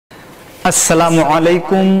আসসালামু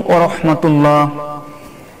আলাইকুম ওয়া রাহমাতুল্লাহ।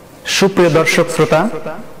 সুপ্রিয় দর্শক শ্রোতা,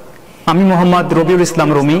 আমি Mohammad Rabiul Islam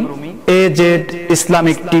Rumi এইচড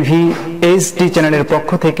Islamic TV HD চ্যানেলের পক্ষ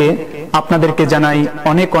থেকে আপনাদেরকে জানাই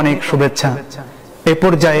অনেক অনেক শুভেচ্ছা। এ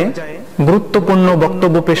পর্যায়ে গুরুত্বপূর্ণ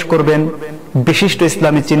বক্তব্য পেশ করবেন বিশিষ্ট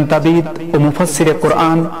ইসলামী চিন্তাবিদ ও মুফাসসিরে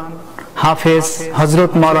কোরআন হাফেজ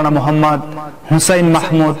হযরত মাওলানা মোহাম্মদ হুসাইন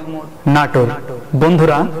মাহমুদ নাটোর।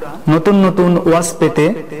 বন্ধুরা, নতুন নতুন ওয়াজ পেতে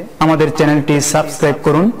আমাদের চ্যানেলটি সাবস্ক্রাইব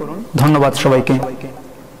করুন। ধন্যবাদ সবাইকে।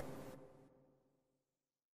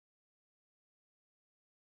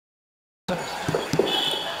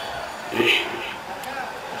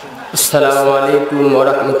 আসসালামু আলাইকুম ওয়া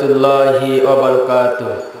রাহমাতুল্লাহি ওয়া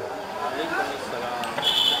বারাকাতুহু।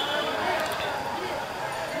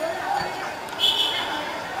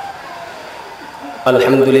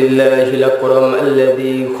 আলহামদুলিল্লাহিল আকরাম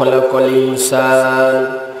আল্লাযী খালাকাল ইনসান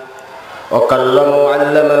ওয়া কাররামা ওয়া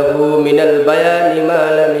 'আল্লামাহু মিনাল বায়ানি মা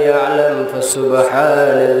লাম ইয়া'লাম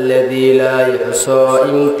ফাসুবহানাল্লাযী লা ইহসা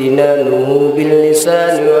ইমতিনানুহু বিল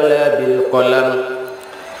লিসানি ওয়া লা বিল কলাম।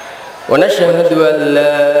 ونشهد أن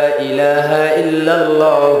لا إله إلا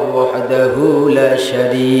الله وحده لا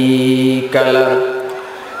شريك له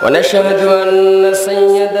ونشهد أن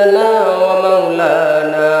سيدنا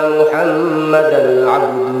ومولانا محمدا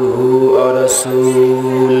عبده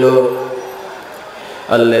ورسوله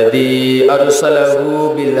الذي أرسله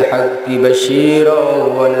بالحق بشيرا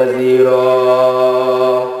ونذيرا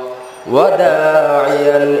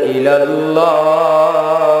وداعيا إلى الله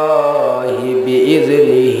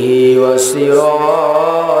بإذنه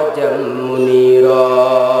وسراجا منيرا.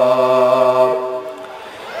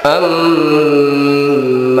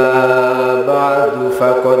 أما بعد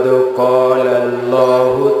فقد قال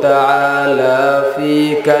الله تعالى في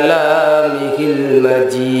كلامه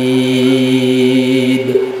المجيد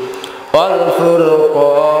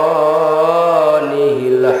والفرقانه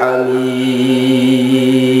الحميد.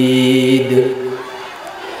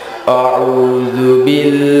 أعوذ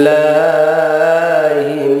بالله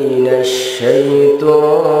من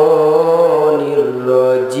الشيطان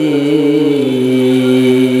الرجيم.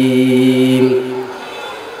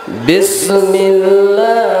 بسم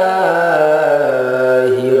الله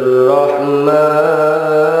الرحمن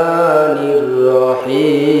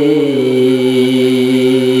الرحيم.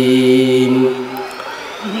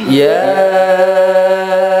 يا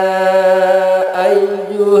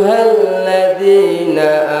أيها الذين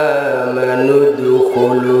آمنوا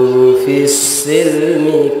ادخلوا في السلم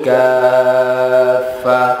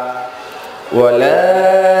كافة ولا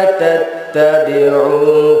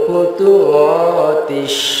تتبعوا خطوات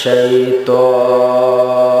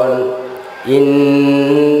الشيطان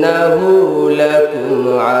إنه لكم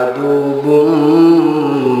عدو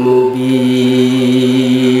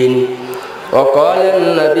مبين. وقال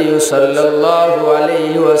النبي صلى الله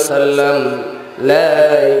عليه وسلم لا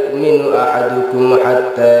يؤمن أحدكم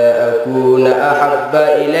حتى أكون أحب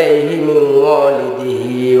إليه من والده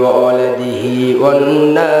وولده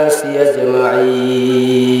والناس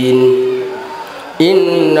أجمعين.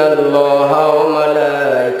 إن الله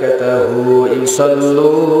وملائكته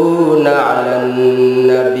يصلون على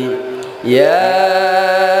النبي يا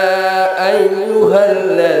أيها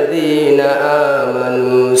الذين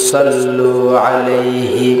آمنوا صلوا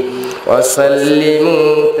عليه وسلموا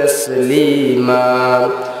تسليما.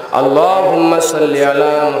 اللهم صل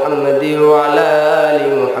على محمد وعلى آل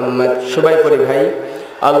محمد. সবাই পড়ি ভাই।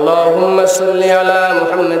 اللهم صل على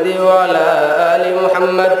محمد وعلى آل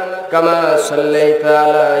محمد كما صليت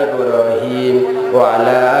على إبراهيم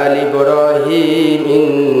وعلى آل إبراهيم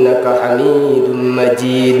إنك حميد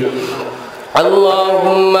مجيد.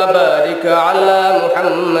 اللهم بارك على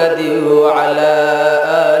محمد وعلى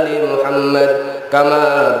آل محمد كما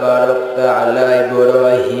باركت على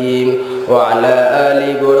إبراهيم وعلى آل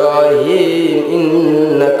إبراهيم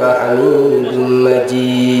إنك حميد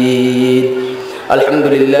مجيد. الحمد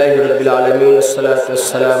لله رب العالمين والصلاة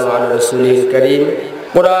والسلام على رسوله الكريم.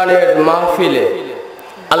 কোরআনের মাহফিলে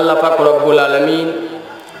আল্লাহ পাক রব্বুল আলামিন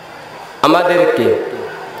আমাদেরকে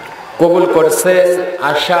কবুল করছেন,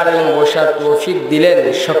 আসার এবং বসার তৌফিক দিলেন।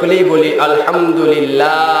 সকলেই বলি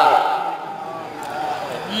আলহামদুলিল্লাহ।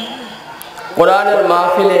 কোরআনের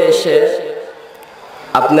মাহফিলে এসে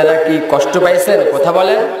আপনারা কি কষ্ট পাইছেন? কথা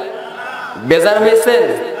বলেন। বেজার হয়েছেন?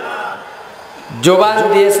 জবান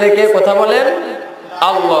দিয়েছে কে? কথা বলেন।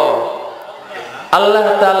 আল্লাহ। আল্লাহ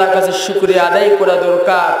তাআলার কাছে শুকরিয়া আদায় করা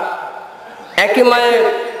দরকার। একই মায়ের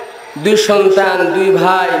দুই সন্তান, দুই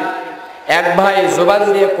ভাই। এক ভাই জবান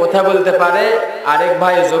দিয়ে কথা বলতে পারে, আরেক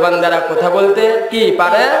ভাই জবান দ্বারা কথা বলতে কি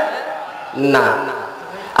পারে না।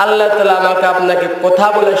 আল্লাহ তাআলা আমাকে আপনাকে কথা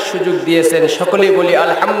বলার সুযোগ দিয়েছেন। সকলেই বলি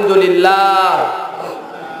আলহামদুলিল্লাহ।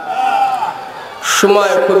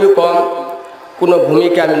 সময় খুবই কম, কোনো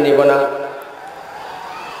ভূমিকা আমি নেব না।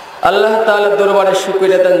 আল্লাহ তাআলার দরবারে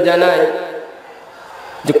শুকরিয়া জানাই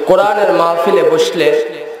যে কোরআনের মাহফিলে বসলে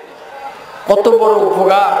কত বড়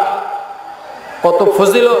উপকার, কত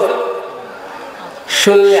ফজিলত,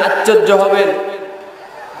 শুনলে আশ্চর্য হবেন।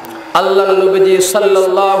 আল্লাহর নবীজি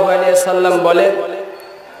সাল্লাল্লাহু আলাইহি সাল্লাম বলেন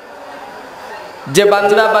যে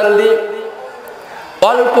বান্দা বান্দি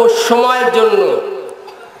অল্প সময়ের জন্য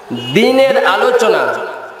দ্বীনের আলোচনা,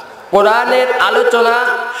 কোরআনের আলোচনা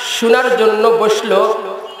শোনার জন্য বসলো,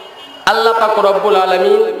 আল্লাহ পাক রব্বুল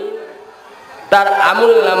আলামিন তার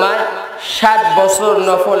আমলনামায় 60 বছর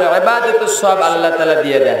নফল ইবাদতের সওয়াব আল্লাহ তাআলা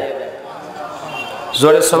দিয়ে দেন।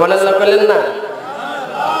 জোরে সুবহানাল্লাহ বলেন না?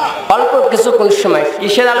 অল্প কিছুক্ষণ সময়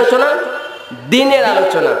কিসের আলোচনা? দ্বীনের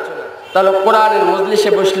আলোচনা। তাহলে কোরআনের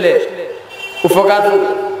মজলিসে বসলে উপকার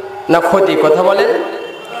না ক্ষতি? কথা বলেন।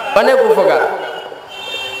 অনেক উপকার,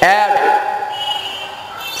 এক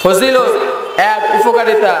ফজিলত, এক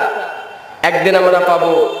উপকারিতা একদিন আমরা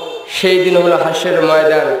পাবো, সেই দিন হলো হাসরের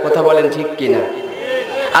ময়দান। কথা বলেন ঠিক কিনা?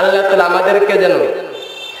 আল্লাহ তাআলা আমাদেরকে যেন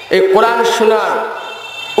এই কোরআন শোনার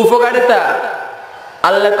উপকারিতা,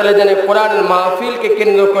 আল্লাহ তাআলা যেন কোরআনের মাহফিলকে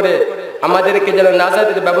কেন্দ্র করে আমাদেরকে যেন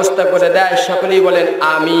নাজাতের ব্যবস্থা করে দেয়। সকলেই বলেন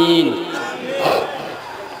আমিন।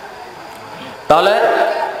 তাহলে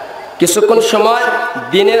কিছুক্ষণ সময়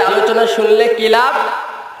দ্বীনের আলোচনা শুনলে কি লাভ?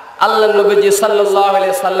 আল্লাহর নবীজি সাল্লাল্লাহু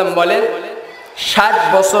আলাইহি সাল্লাম বলেন 60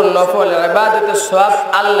 বছর নফল ইবাদতের সওয়াব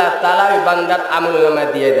আল্লাহ তাআলা ওই বান্দার আমলনামায়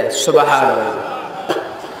দিয়ে দেয়। সুবহানাল্লাহ।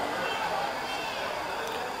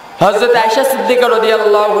 হযরত আয়েশা সিদ্দিকা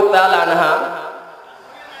রাদিয়াল্লাহু তাআলা আনহা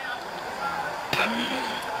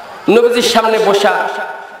নবীজির সামনে বসা,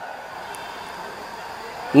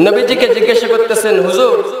 নবীজিকে জিজ্ঞাসা করতেছেন,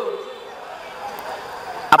 হুজুর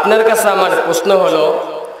আপনার কাছে আমার প্রশ্ন হলো,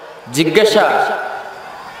 জিজ্ঞাসা,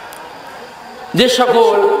 যে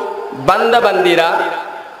সকল বান্দা বান্দিরা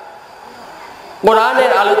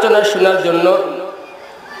কোরআনের আলোচনা শোনার জন্য,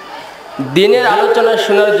 দ্বীনের আলোচনা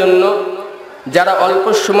শোনার জন্য যারা অল্প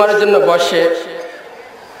সময়ের জন্য বসে,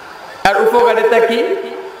 আর উপকারিতা কি?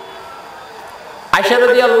 আয়েশা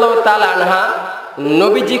রাদিয়াল্লাহু তাআলা আনহা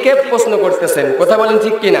নবীজিকে প্রশ্ন করতেছেন। কথা বলেন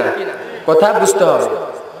ঠিক কিনা? কথা বুঝতে হবে।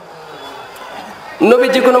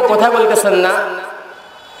 নবীজি কোনো কথা বলতেছেন না।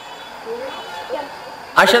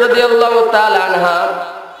 আয়েশা রাদিয়াল্লাহু তাআলা আনহা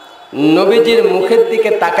নবীজির মুখের দিকে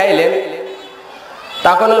তাকাইলেন।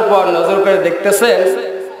 তাকানোর পর নজর করে দেখতেছেন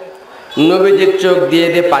নবীজির চোখ দিয়ে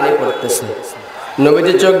দিয়ে পানি পড়তেছে।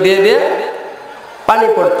 নবীজির চোখ দিয়ে দিয়ে পানি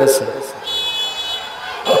পড়তেছে।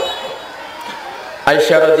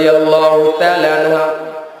 আয়েশা রাদিয়াল্লাহু তাআলা আনহা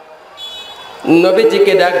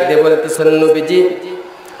নবীজিকে ডাক দিয়ে বলতেছেন, নবীজি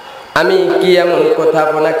আমি কি এমন কথা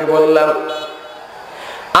আপনাকে বললাম,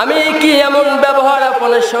 আমি কি এমন ব্যবহার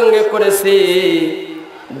আপনার সঙ্গে করেছি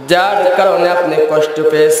যার কারণে আপনি কষ্ট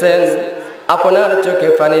পেয়েছেন? আপনার চোখে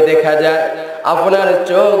পানি দেখা যায়, আপনার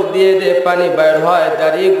চোখ দিয়ে দিয়ে পানি বের হয়,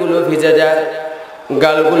 দাড়িগুলো ভিজে যায়,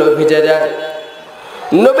 গালগুলো ভিজে যায়।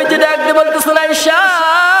 নবীজি ডাক দিয়ে বলতেছেন, আয়েশা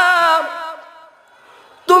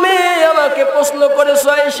তুমি আমাকে প্রশ্ন করেছো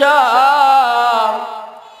আয়েশা,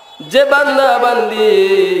 যে বান্দা বান্দি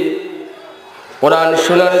কোরআন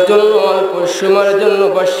শোনার জন্য অল্প সময়ের জন্য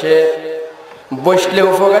বসলে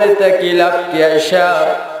উপকারিতা কি, লাভ কি আয়েশা?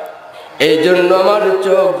 এই জন্য আমার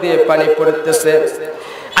চোখ দিয়ে পানি পড়তেছে।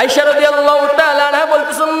 আয়েশা রাদিয়াল্লাহু তাআলা আনহা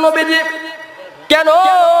বলতেছেন, নবীজি কেন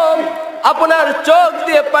আপনার চোখ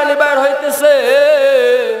দিয়ে পানি বের হইতেছে?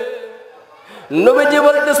 নবীজি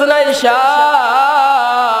বলতেছেন, আয়েশা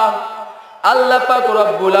আল্লাহ পাক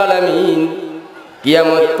রব্বুল আলামিন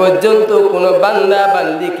কিয়ামত পর্যন্ত কোন বান্দা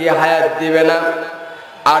বান্দিকে হায়াত দিবে না।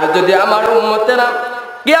 আর যদি আমার উম্মতেরা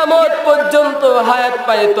কিয়ামত পর্যন্ত হায়াত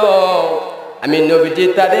পাইতো, আমি নবীজি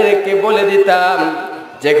তাদেরকে বলে দিতাম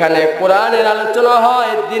যেখানে কোরআনের আলোচনা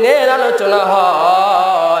হয়, দ্বীনের আলোচনা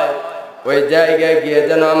হয়, ওই জায়গায় গিয়ে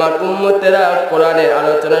যেন আমার উম্মতেরা কোরআনের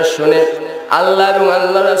আলোচনা শুনে, আল্লাহ এবং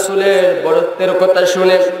আল্লাহ রাসূলের বরত্বের কথা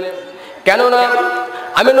শুনে। কেননা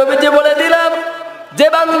আমি নবীজি বলে দিলাম যে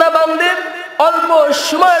বান্দা বান্দি অল্প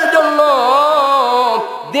সময়ের জন্য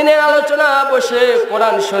দ্বীনের আলোচনা বসে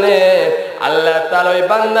কোরআন শুনে, আল্লাহ তাআলা ওই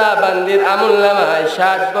বান্দা বান্দির আমলনামায়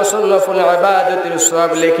 60 বছর নফল ইবাদতের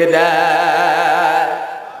সওয়াব লিখে দেয়।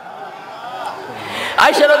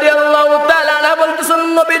 আয়েশা রাদিয়াল্লাহু তাআলা আনহা বলতেছেন,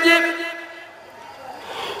 নবীজি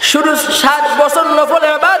শুধু 60 বছর নফল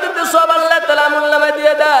ইবাদতের সওয়াব আল্লাহ তাআলা আমলনামায়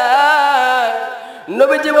দিয়ে দেয়।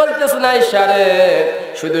 নবীজি বলতেছেন আয়েশা রে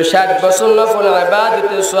শুধু 60 বছর নফল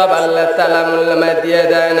ইবাদতের সওয়াব আল্লাহ তাআলা আমলনামায় দিয়ে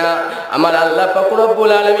দেয় না, আমার আল্লাহ পাক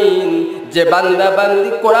রব্বুল আলামিন যে বান্দা বান্দি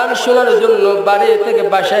কোরআন শোনার জন্য বাড়ি থেকে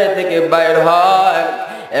বাসায় থেকে বাইর হয়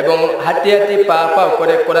এবং হাঁটি হাঁটি পা পা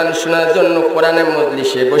করে কোরআন শোনার জন্য কোরআনের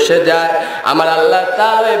মজলিসে বসে যায়, আমার আল্লাহ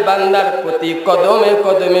তাআলা ওই বান্দার প্রতি কদমে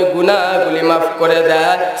কদমে গুনাহগুলি মাফ করে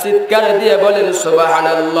দেয়। চিৎকার দিয়ে বলেন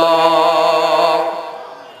সুবহানাল্লাহ।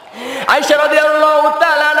 আয়েশা রাদিয়াল্লাহু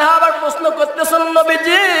তাআলা আনহা আবার প্রশ্ন করতেছেন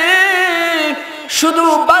নবীজি শুধু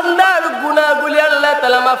বান্দার গুনাহগুলি আল্লাহ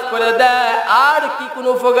তাআলা মাফ করে দেয় আর কি কোনো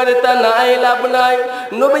উপকারিতা নাই, লাভ নাই?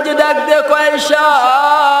 নবীজি ডাক দিয়ে কয় আয়েশা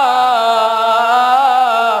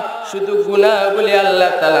শুধু গুনাহগুলি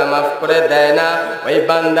আল্লাহ তাআলা মাফ করে দেয় না, ওই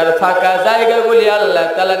বান্দার ফাঁকা জায়গাগুলি আল্লাহ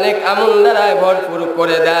তাআলা নেক আমল দ্বারা ভরপুর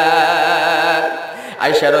করে দেয়।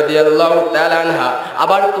 আয়েশা রাদিয়াল্লাহু তাআলা আনহা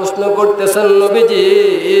আবার প্রশ্ন করতেছেন নবীজি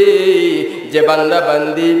যে বান্দা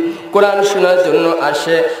বান্দি কোরআন শোনার জন্য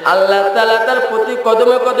আসে আল্লাহ তাআলা তার প্রতি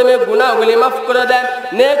কদমে কদমে গুনাহগুলি মাফ করে দেয়,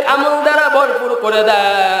 নেক আমল দ্বারা ভরপুর করে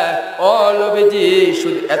দেয়। ও নবীজি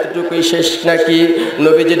শুধু এতটুকুই শেষ নাকি?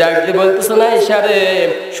 নবীজি ডাক দিয়ে বলতেছেন আয়েশা রে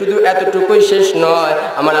শুধু এতটুকুই শেষ নয়,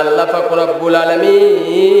 আমার আল্লাহ পাক রব্বুল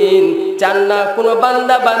আলামিন চান না কোনো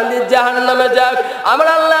বান্দা বান্দি জাহান্নামে যাক, আমার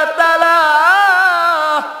আল্লাহ তাআলা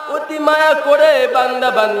অতি মায়া করে বান্দা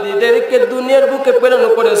বান্দিদেরকে দুনিয়ার বুকে প্রেরণ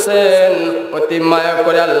করেছেন, অতি মায়া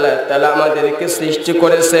করে আল্লাহ তাআলা আমাদেরকে সৃষ্টি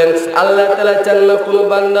করেছেন। আল্লাহ তাআলা চান না কোনো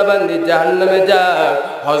বান্দা বান্দি জাহান্নামে যাক।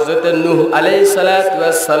 হযরত নূহ আলাইহিস সালাতু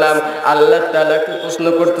ওয়াস সালাম আল্লাহ তাআলাকে প্রশ্ন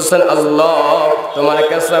করতেছেন, আল্লাহ তোমার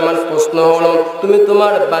কাছে আমার প্রশ্ন হলো তুমি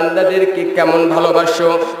তোমার বান্দাদেরকে কেমন ভালোবাসো,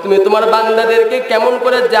 তুমি তোমার বান্দাদেরকে কেমন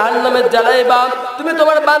করে জাহান্নামে জ্বালাইবা, তুমি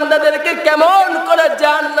তোমার বান্দাদেরকে কেমন করে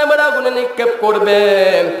জাহান্নামের আগুনে নিক্ষেপ করবে?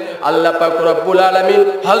 আল্লাহ পাক রব্বুল আলামিন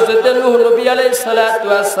হযরত নূহ নবী আলাইহিস সালাতু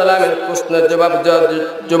ওয়াস সালামের প্রশ্নের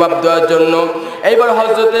জবাব দেওয়ার জন্য এইবার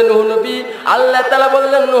হযরত নূহ নবী আল্লাহ তাআলা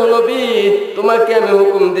বললেন, নূহ নবী তোমাকে আমি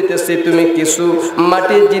হুকুম দিতেছি তুমি কিছু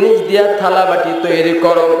মাটির জিনিস দিয়া থালা বাটি তৈরি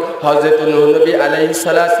করো। হযরত নূহ নবী আলাইহিস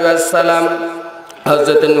সালাতু ওয়াস সালাম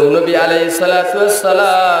হযরত নূহ নবী আলাইহিস সালাতু ওয়াস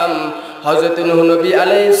সালাম হযরত নূহ নবী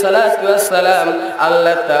আলাইহিস সালাতু ওয়াস সালাম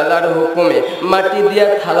আল্লাহ তাআলার হুকুমে মাটি দিয়া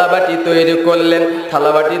থালাবাটি তৈরি করলেন।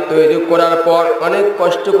 থালাবাটি তৈরি করার পর অনেক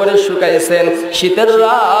কষ্ট করে শুকাইছেন, শীতের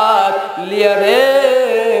রাত লিয়ারে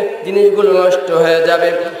জিনিসগুলো নষ্ট হয়ে যাবে,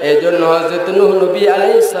 এই জন্য হযরত নূহ নবী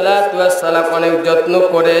আলাইহিস সালাতু ওয়াস সালাম অনেক যত্ন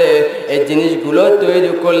করে এই জিনিসগুলো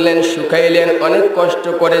তৈরি করলেন, শুকাইলেন, অনেক কষ্ট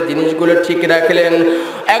করে জিনিসগুলো ঠিক রাখলেন।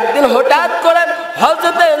 একদিন হঠাৎ করে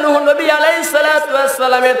হযরত নূহ নবী আলাইহিস সালাতু ওয়াস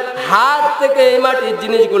সালামের হাত থেকে এই মাটির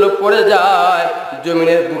জিনিসগুলো পড়ে যায়,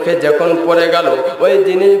 জমিনের বুকে যখন পড়ে গেল ওই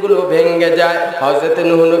জিনিসগুলো ভেঙে যায়। হযরত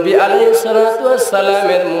নূহ নবী আলাইহিস সালাতু ওয়াস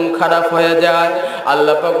সালামের মন খারাপ হয়ে যায়।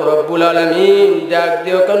 আল্লাহ পাক রব্বুল আলামিন ডাক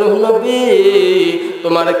দিও, নূহ নবী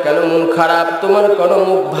তোমার কেন মন খারাপ, তোমার কেন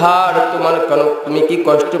মুখ ভার, তোমার কেন তুমি কি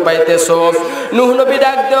কষ্ট পাইতেছো? নূহ নবী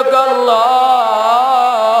ডাক দিও, আল্লাহ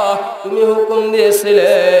তুমি হুকুম দিয়েছিলে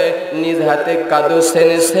নিজ হাতে কাদো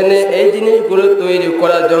সেনে সেনে এই জিনিসগুলো তৈরি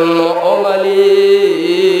করার জন্য, ও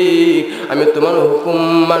মালিক আমি তোমার হুকুম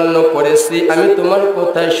মান্য করেছি, আমি তোমার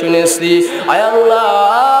কথা শুনেছি। আয়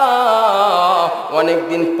আল্লাহ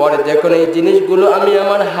অনেকদিন পর যখন এই জিনিসগুলো আমি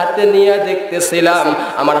আমার হাতে নিয়ে দেখতেছিলাম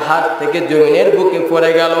আমার হাত থেকে জমিনের বুকে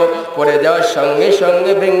পড়ে গেল, পড়ে যাওয়ার সঙ্গে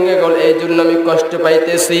সঙ্গে ভেঙে গেল, এই জন্য আমি কষ্ট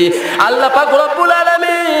পাইতেছি। আল্লাহ পাক রব্বুল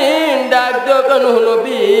আলামিন ডাক দিও, নূহ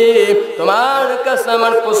নবী তোমার কাছে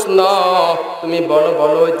আমার প্রশ্ন, তুমি বলো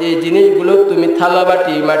বলো যে জিনিসগুলো তুমি থালা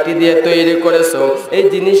বাটি মাটি দিয়ে তৈরি করেছো এই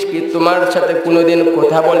জিনিস কি তোমার সাথে কোনোদিন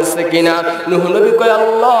কথা বলছে কিনা? নূহ নবী কয়,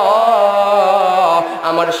 আল্লাহ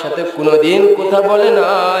আমার সাথে কোনোদিন কথা বলে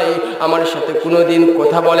নাই, আমার সাথে কোনোদিন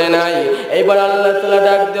কথা বলে নাই। এইবার আল্লাহ তাআলা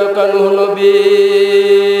ডাক দিও, নূহ নবী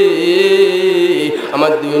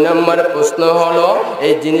আমার 2 নম্বর প্রশ্ন হলো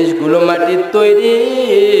এই জিনিসগুলো মাটির তৈরি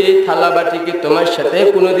থালা বাটি কি তোমার সাথে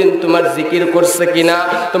কোনোদিন তোমার জিকির করছে কিনা,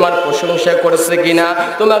 তোমার প্রশংসা করছে কিনা,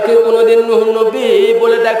 তোমাকে কোনোদিন নূহ নবী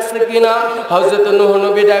বলে ডাকছে কিনা? হযরত নূহ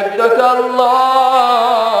নবী ডাক দিও,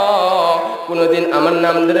 আল্লাহ কোনোদিন আমার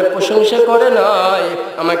নাম ধরে প্রশংসা করে নাই,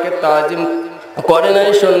 আমাকে তাজিম করে নাই,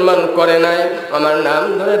 সম্মান করে নাই, আমার নাম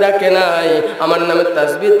ধরে ডাকে নাই, আমার নামে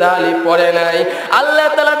তাসবিহ তাহলিল পড়ে নাই। আল্লাহ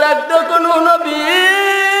তাআলা ডাক দিও, নূহ নবী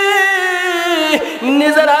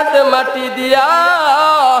নিজের হাতে মাটি দিয়া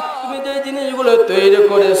তুমি যে জিনিসগুলো তৈরি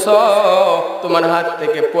করেছো তোমার হাত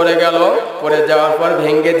থেকে পড়ে গেল, পড়ে যাওয়ার পর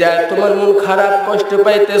ভেঙে যায়, তোমার মন খারাপ, কষ্ট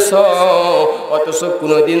পাইতেছো, অথচ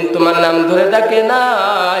কোনোদিন তোমার নাম ধরে ডাকে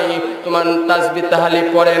নাই, তোমার তাসবিহ তাহলিল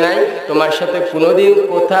পড়ে নাই, তোমার সাথে কোনোদিন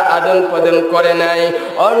কথা আদান প্রদান করে নাই,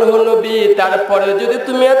 নবী তারপরে যদি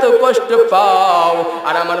তুমি এত কষ্ট পাও,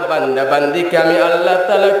 আর আমার বান্দা বান্দিকে আমি আল্লাহ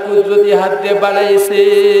তাআলা কুদরতি হাত দিয়ে বানাইছি,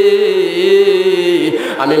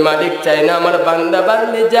 আমি মালিক চাই না আমার বান্দা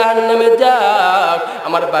বান্দি জাহান্নামে যাক,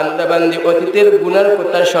 আমার বান্দা বান্দি অতীতের গুনার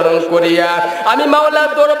কথা স্মরণ করিয়া আমি মাওলার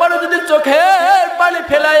দরবারে যদি চোখের পানি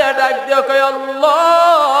ফেলাইয়া ডাক দিয়া কয়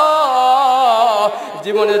আল্লাহ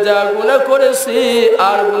জীবনে যা গুনাহ করেছি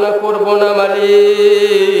আর গুনাহ করব না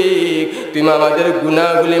মালিক, তুমি আমাদের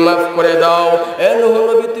গুনাহগুলি মাফ করে দাও। এ নূহ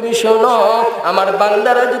নবী তুমি শোনো, আমার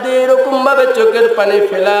বান্দারা যদি এরকম ভাবে চোখের পানি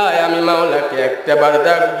ফেলায় আমি মাওলাকে একটাবার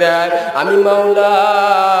ডাক দেয়, আমি মাওলা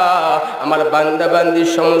আমার বান্দা বান্দির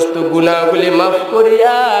সমস্ত গুনাহগুলি মাফ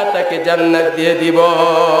করিয়া তাকে জান্নাত দিয়ে দিব।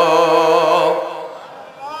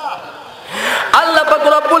 আল্লাহ পাক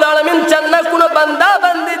রব্বুল আলামিন চান না কোনো বান্দা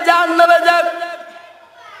বান্দি জাহান্নামে যাক।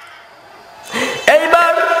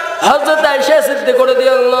 এইবার হযরত আয়েশা সিদ্দিকা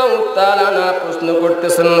রাদিয়াল্লাহু তাআলা প্রশ্ন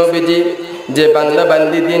করতেছেন নবীজি, যে বান্দা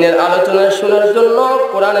বান্দি দ্বীনের আলোচনা শোনার জন্য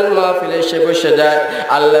কোরআনের মাহফিলে এসে বসে যায়,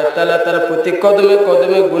 আল্লাহ তাআলা তার প্রতি কদমে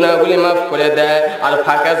কদমে গুনাহগুলি মাফ করে দেয়, আর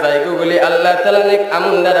ফাঁকা জায়গাগুলি আল্লাহ তাআলা নেক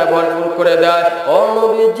আমল দ্বারা ভরপুর করে দেয়। ও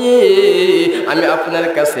নবীজি আমি আপনার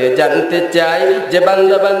কাছে জানতে চাই, যে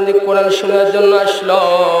বান্দা বান্দি কোরআন শোনার জন্য আসলো,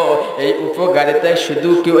 এই উপকারিতা শুধু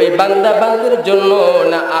কি ওই বান্দা বান্দির জন্য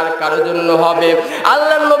না আর কারো জন্য হবে?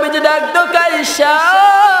 আল্লাহর নবীজি ডাক দাও, আয়েশা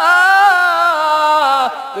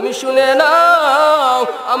তুমি শুনে নাও,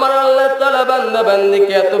 আমার আল্লাহ তাআলা বান্দা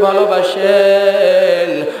বান্দিকে এত ভালোবাসেন,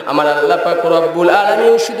 আমার আল্লাহ পাক রব্বুল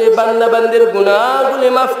আলামিন শুধু বান্দা বান্দির গুনাহগুলি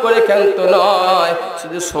মাফ করে ক্ষান্ত নয়,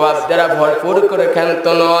 শুধু সওয়াব দ্বারা ভরপুর করে ক্ষান্ত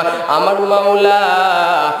নয়, আমার মাওলা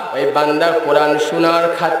ওই বান্দা কোরআন শোনার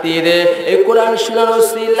খাতিরে, এই কোরআন শোনার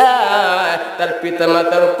ওসিলায় তার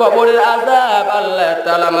পিতামাতার কবরের আযাব আল্লাহ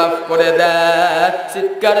তাআলা মাফ করে দেয়।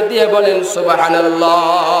 চিৎকার দিয়ে বলেন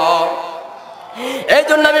সুবহানাল্লাহ। এই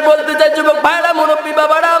জন্য আমি বলতে চাই যুবক ভাইরা, মুরব্বী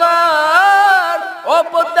বাবারা আমার, ও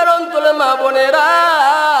পদ্মার অঞ্চলে মা বোনেরা,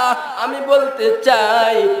 আমি বলতে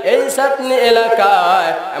চাই এই সাতনি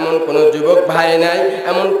এলাকায় এমন কোন যুবক ভাই নাই,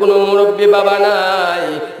 এমন কোন মুরব্বী বাবা নাই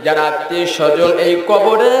যার আত্মীয় স্বজন এই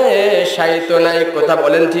কবরে শায়িত নাই। কথা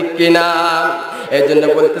বলেন ঠিক কিনা? এই জন্য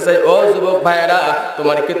বলতে চাই, ও যুবক ভাইরা,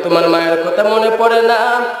 তোমার কি তোমার মায়ের কথা মনে পড়ে না?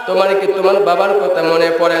 তোমার কি তোমার বাবার কথা মনে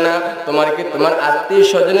পড়ে না? তোমার কি তোমার আত্মীয়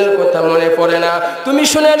স্বজনের কথা মনে পড়ে না? তুমি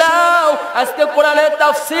শুনে নাও, আজকে কোরআনের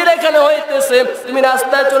তাফসীর এখানে হইতেছে, তুমি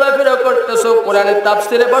রাস্তায় চলাফেরা করতেছো, কোরআনের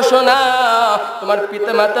তাফসীরে বসো না, তোমার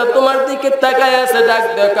পিতা মাতা তোমার দিকে তাকায় আছে, ডাক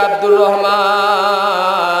দেখ আব্দুর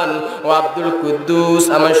রহমান, ও আব্দুল কুদ্দুস,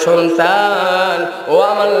 আমার সন্তান, ও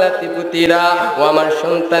আমার লাতিপুতিরা, ও আমার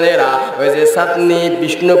সন্তানেরা, ওই যে সাতনি,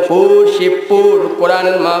 বিষ্ণুপুর, শিবপুর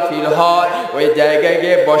কোরআনের মাহফিল হয়, ওই জায়গায়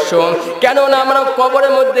গিয়ে বসো। কেননা আমরা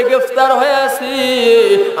কবরের মধ্যে গ্রেফতার হয়ে আছি,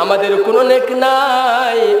 আমাদের কোনো নেক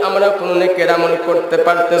নাই, আমরা কোনো নেকের আমল করতে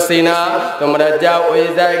পারতেছি না। তোমরা যাও ওই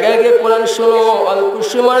জায়গায় গিয়ে কোরআন শোনো, অল্প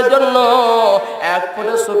সময়ের জন্য এক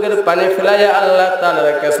ফোঁটা চোখের পানি ফেলাইয়া আল্লাহ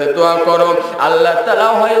তাআলার কাছে দোয়া করো, আল্লাহ তাআলা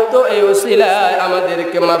হয়তো এই ওসিলায়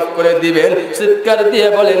আমাদেরকে মাফ করে দিবেন। চিৎকার দিয়ে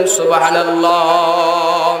বলেন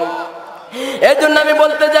সুবহানাল্লাহ। এই জন্য আমি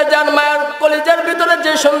বলতে চাই, যার মায়ের কলিজার ভিতরে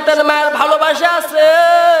যে সন্তান মায়ের ভালোবাসা আছে,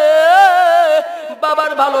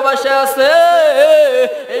 বাবার ভালোবাসা আছে,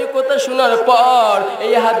 এই কথা শোনার পর,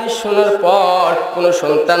 এই হাদিস শোনার পর কোন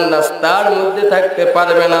সন্তান রাস্তার মধ্যে থাকতে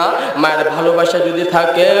পারবে না। মায়ের ভালোবাসা যদি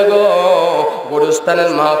থাকে গো,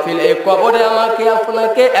 গোরস্থানের মাহফিল, এই কবরে আমাকে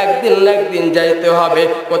আপনাকে একদিন না একদিন যাইতে হবে।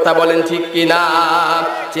 কথা বলেন ঠিক কিনা?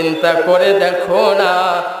 চিন্তা করে দেখো না,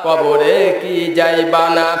 কবরে কি যাইবা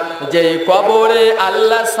না? যেই কবরে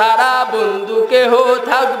আল্লাহ সারা বন্ধু কেহ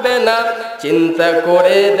থাকবে না, চিন্তা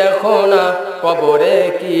করে দেখো না, কবরে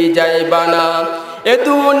কি যাইবা না? এ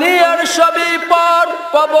দুনিয়ার সবই পর,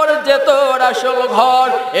 কবর যে তোর আসল ঘর,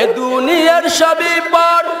 এ দুনিয়ার সবই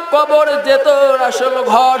পর, কবর যে তোর আসল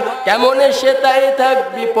ঘর, কেমনে সে তাই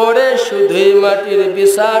থাকবি পরে শুধুই মাটির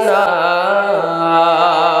বিছানা,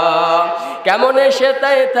 কেমনে সে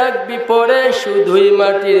তাই থাকবি পরে শুধুই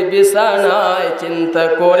মাটির বিছানায়। চিন্তা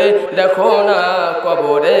করে দেখো না,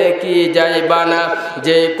 কবরে কি যাইবা না?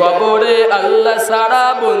 যে কবরে আল্লাহ সারা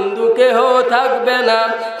বন্ধু কেহ থাকবে না,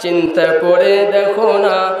 চিন্তা করে দেখো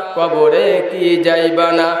না, কবরে কি যাইবা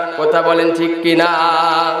না? কথা বলেন ঠিক কিনা?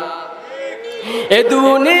 এ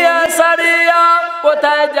দুনিয়া সারিয়া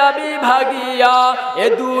কোথায় যাবি ভাগিয়া, এ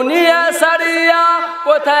দুনিয়া সারিয়া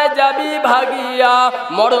কোথায় যাবি ভাগিয়া,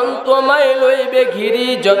 মরণ তোমায় লইবে ঘিরি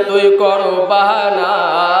যতই করো বাহানা,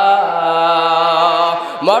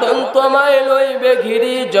 মরণ তোমায় লইবে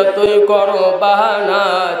ঘিরি যতই করো বাহানা,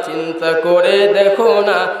 চিন্তা করে দেখো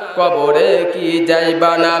না কবরে কি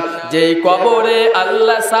যাইবা না, যেই কবরে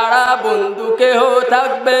আল্লাহ ছাড়া বন্ধু কেহ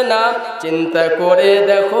থাকবে না, চিন্তা করে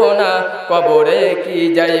দেখো না কবরে কি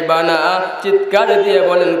যাইবা না, চিৎকার দিয়ে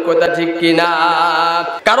বলেন কথা ঠিক কিনা।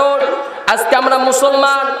 কারণ আজকে আমরা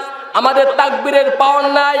মুসলমান, আমাদের তাকবীরের পাওয়ার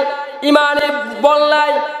নাই, ইমানের বল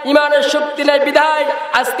নাই, ইমানের শক্তি নাই, বিধায়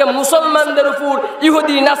আজকে মুসলমানদের উপর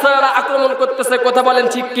ইহুদি নাসারারা আক্রমণ করতেছে, কথা বলেন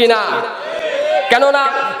ঠিক কিনা। কেননা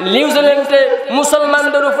নিউজিল্যান্ডে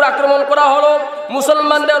মুসলমানদের উপর আক্রমণ করা হলো,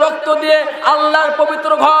 মুসলমানদের রক্ত দিয়ে আল্লাহর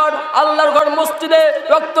পবিত্র ঘর, আল্লাহর ঘর মসজিদে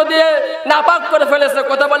রক্ত দিয়ে নাপাক করে ফেলেছে,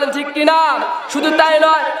 কথা বলেন ঠিক কিনা। শুধু তাই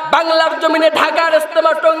নয়, বাংলার জমিনে ঢাকার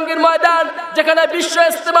ইজতেমা, টঙ্গীর ময়দান যেখানে বিশ্ব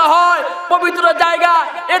ইজতেমা হয়, পবিত্র জায়গা,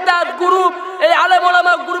 এটা গ্রুপ, এই আলেম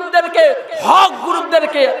ওলামা গ্রুপদেরকে, হক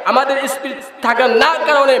গ্রুপদেরকে আমাদের স্পিরিট থাকার না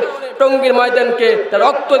কারণে টঙ্গীর ময়দানকে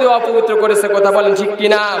রক্ত দিয়ে অপবিত্র করেছে, কথা বলেন ঠিক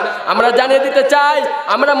কিনা। আমরা জানিয়ে দিতে চাই,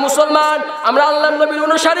 আমরা মুসলমান, আমরা আল্লাহর নবীর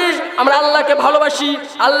অনুসারী, আমরা আল্লাহকে ভালোবাসি,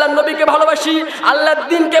 আল্লাহর নবীকে ভালোবাসি, আল্লাহর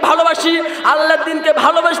দ্বীনকে ভালোবাসি, আল্লাহর দ্বীনকে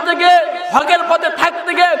ভালোবাসতে গিয়ে, হকের পথে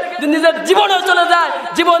থাকতে গিয়ে নিজের জীবনে চলে যায়,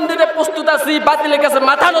 জীবন দিতে প্রস্তুত আছি, বাতিলের কাছে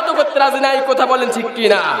মাথা নত করতে রাজি নাই, কথা বলেন ঠিক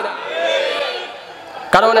কিনা।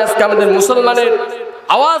 কারণ আজকে আমাদের মুসলমানের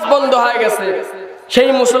আওয়াজ বন্ধ হয়ে গেছে। সেই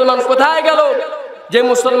মুসলমান কোথায় গেল যে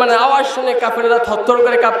মুসলমানের আওয়াজ শুনে কাফেররা থরথর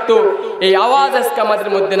করে কাঁপতো? এই আওয়াজ আজকে আমাদের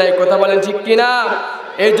মধ্যে নাই, কথা বলেন ঠিক কিনা।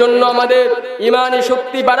 এই জন্য আমাদের ইমানি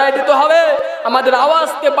শক্তি বাড়ায় দিতে হবে, আমাদের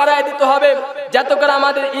আওয়াজকে বাড়ায় দিতে হবে, যাতে করে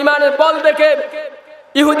আমাদের ইমানের বল দেখে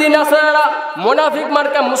ইহুদি নাসারারা, মুনাফিক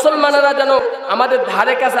মার্কা মুসলমানেরা যেন আমাদের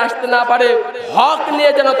ধারে কাছে আসতে না পারে, হক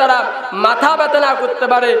নিয়ে যেন তারা মাথা ব্যথা না করতে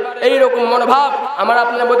পারে, এইরকম মনোভাব আমার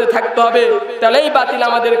আপনার মধ্যে থাকতে হবে। তাহলেই বাতিল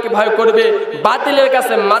আমাদেরকে ভয় করবে, বাতিলের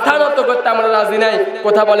কাছে মাথা নত করতে আমরা রাজি নাই,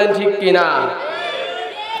 কথা বলেন ঠিক কিনা।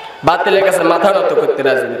 বাতিলের কাছে মাথা নত করতে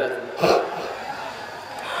রাজি না।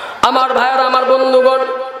 আমার ভাইয়েরা, আমার বন্ধুগণ,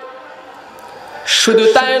 শুধু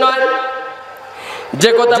তাই নয়,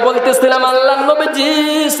 যে কথা বলতেছিলাম, আল্লাহর নবীজি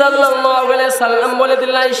সাল্লাল্লাহু আলাইহি সাল্লাম বলে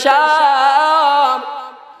দিলেন, আয়েশা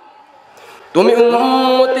তুমি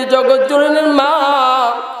উম্মতি জগৎ জননীর মা,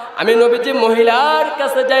 আমি নবীজি মহিলার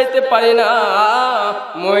কাছে যাইতে পারি না,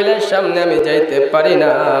 মহিলার সামনে আমি যাইতে পারি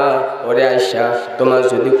না। ওরে আয়েশা, তোমার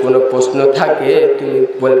যদি কোনো প্রশ্ন থাকে তুমি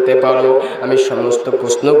বলতে পারো, আমি সমস্ত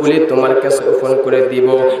প্রশ্নগুলি তোমার কাছে ওপেন করে দিব।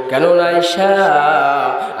 কেননা আয়েশা,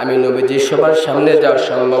 আমি নবীজি সবার সামনে যাওয়া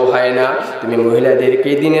সম্ভব হয় না, তুমি মহিলাদেরকে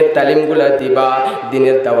দিনের তালিমগুলা দিবা,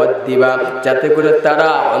 দিনের দাওয়াত দিবা, যাতে করে তারা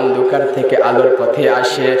অন্ধকার থেকে আলোর পথে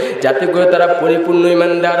আসে, যাতে করে তারা পরিপূর্ণ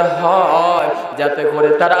ঈমানদার হয়, যাতে করে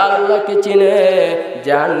তারা আল্লাহকে চিনে,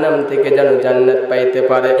 জাহান্নাম থেকে যেন জান্নাত পাইতে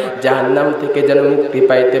পারে, জাহান্নাম থেকে যেন মুক্তি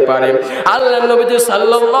পাইতে পারে। আল্লাহর নবী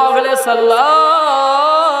সাল্লাল্লাহু আলাইহি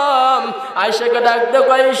সাল্লাম আয়েশাকে ডাক দাও,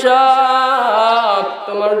 আয়েশা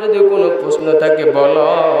তোমার যদি কোনো প্রশ্ন থাকে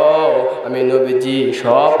বলো, আমি নবীজি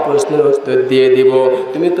সব প্রশ্নের উত্তর দিয়ে দিব,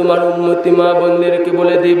 তুমি তোমার উম্মতি মা বোনদেরকে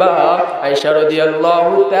বলে দিবা। আয়েশা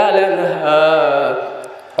রাদিয়াল্লাহু তাআলা আনহা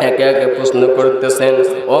একে একে প্রশ্ন করতেছেন,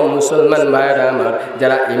 ও মুসলমান ভাইরা আমার,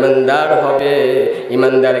 যারা ইমানদার হবে,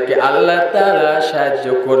 ইমানদারকে আল্লাহ তাআলা সাহায্য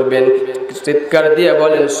করবেন। চিৎকার দিয়ে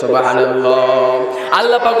বলেন সুবহানাল্লাহ।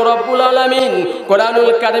 আল্লাহ পাক রব্বুল আলামিন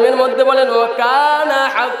কোরআনুল কারীমের মধ্যে বলেন, ওয়া কানা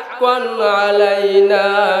হাক্কান আলাইনা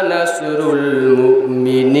নাসরুল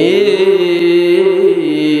মুমিনিন।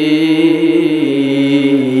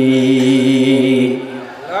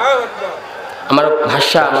 আমার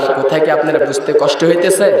ভাষা, আমার কোথায় কি আপনারা বুঝতে কষ্ট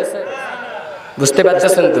হইতেছে? বুঝতে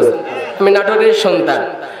পারতেছেন তো? আমি নাটোরের সন্তান,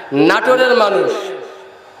 নাটোরের মানুষ।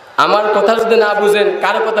 আমার কথা যদি না বুঝেন,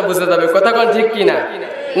 কার কথা বুঝে যাবে? কথা কোন ঠিক কিনা?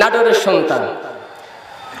 নাটোরের সন্তান।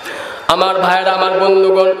 আমার ভাইরা, আমার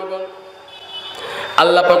বন্ধুগণ,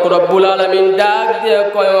 আল্লাহ পাক রব্বুল আলামিন ডাক দিয়ে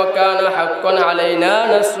কয়, ওয়া কানা হাক্কান আলাইনা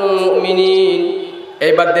নাসরুল মুমিনিন।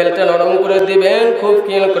 এইবার দিলটা নরম করে দিবেন, খুব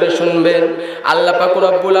খেয়াল করে শুনবেন। আল্লাহ পাক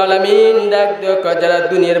রব্বুল আলামিন ডাক দিয়ে কয়, যারা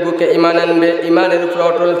দুনিয়ার বুকে ঈমান আনবে, ঈমানের উপর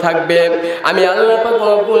অটল থাকবে, আমি আল্লাহ পাক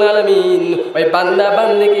রব্বুল আলামিন ওই বান্দা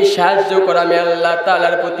বান্দিকে সাহায্য করে, আমি আল্লাহ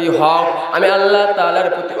তাআলার প্রতি হক, আমি আল্লাহ তাআলার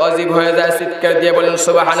প্রতি ওয়াজিব হয়ে যায়। চিৎকার দিয়ে বলেন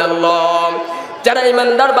সুবহানাল্লাহ। যারা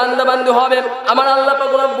ঈমানদার বান্দা বান্দি হবে, আমার আল্লাহ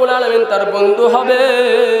পাক রব্বুল আলামিন তার বন্ধু হবে।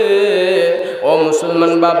 ও ও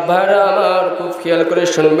মুসলমান বাপ ভাইরা আমার খুব খেয়াল করে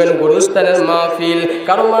শুনবেন, গুরুস্থানের মাহফিল,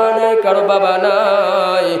 কারো মা নাই, কারো বাবা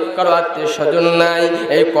নাই, কারো আত্মীয় স্বজন নাই।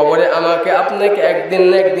 এই কবরে আমাকে আপনাকে একদিন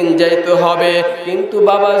না একদিন যাইতে হবে। কিন্তু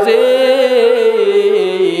বাবা যে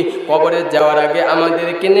কবরে যাওয়ার আগে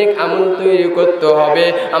আমাদেরকে নেক আমল তৈরি করতে হবে,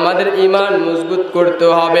 আমাদের ঈমান মজবুত করতে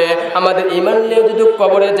হবে। আমাদের ঈমান নিয়ে যদি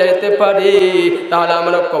কবরে যাইতে পারি তাহলে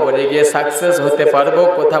আমরা কবরে গিয়ে সাকসেস হতে পারবো।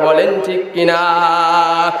 কথা বলেন ঠিক কিনা?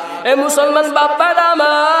 এ মুসলমান বাপ্পারা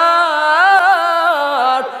আমার,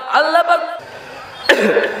 আল্লাহ পাক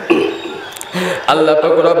আল্লাহ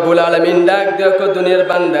পাক রব্বুল আলামিন ডাক দেখো দুনিয়ার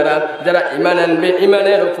বান্দারা যারা ঈমান আনবে,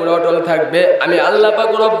 ঈমানের উপর অটল থাকবে, আমি আল্লাহ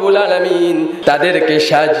পাক রব্বুল আলামিন তাদেরকে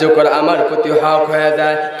সাহায্য করে আমার প্রতি হক হয়ে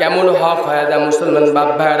যায়। কেমন হক হয়ে যায় মুসলমান বাপ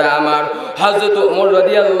ভাইরা আমার? হযরত ওমর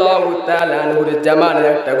রাদিয়াল্লাহু তাআলা আনহুর জামানার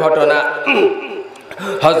একটা ঘটনা।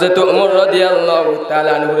 হযরত ওমর রাদিয়াল্লাহু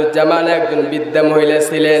তাআলা আনহুর জামানায় একজন বৃদ্ধা মহিলা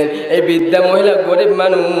ছিলেন। এই বৃদ্ধা মহিলা গরিব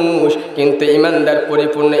মানুষ, কিন্তু ইমানদার,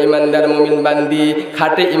 পরিপূর্ণ ইমানদার মুমিন বান্দি,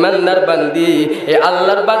 খাঁটি ইমানদার বান্দি। এই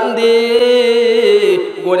আল্লাহর বান্দি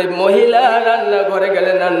গরিব মহিলা রান্নাঘরে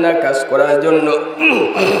গেলেন রান্না কাজ করার জন্য।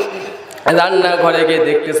 রান্নাঘরে গিয়ে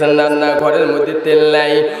দেখতেছেন রান্নাঘরের মধ্যে তেল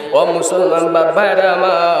নাই। ও মুসলমান বাপ ভাইরা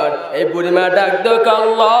আমার, এই বুড়িমা ডাক দাও,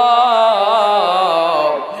 আল্লাহ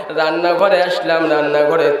রান্নাঘরে আসলাম,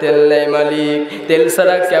 রান্নাঘরে তেল নেই মালিক, তেল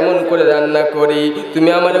ছাড়া কেমন করে রান্না করি? তুমি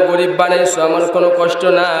আমার গরিব বানাইছো, আমার কোনো কষ্ট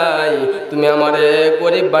নাই। তুমি আমার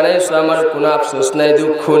গরিব বানাইছো, আমার কোনো আফসোস নাই,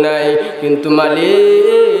 দুঃখ নাই। কিন্তু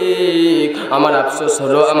মালিক আমার আফসোস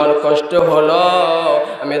হলো, আমার কষ্ট হলো।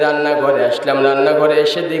 আমি রান্নাঘরে আসলাম, রান্নাঘরে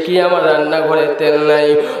এসে দেখি আমার রান্নাঘরে তেল নাই।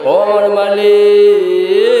 ও আমার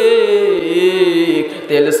মালিক,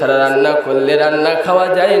 তেল ছাড়া রান্না করলে রান্না খাওয়া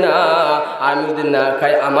যায় না। আমি যদি না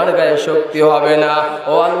খাই আমার গায়ে শক্তি হবে না।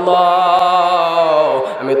 ও আল্লাহ,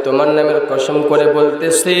 আমি তোমার নামের কসম করে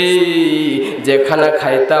বলতেছি, যে খানা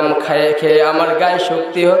খাইতাম, খেয়ে আমার গায়ে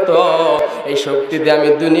শক্তি হতো, এই শক্তি দিয়ে আমি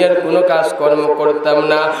দুনিয়ার কোনো কাজকর্ম করতাম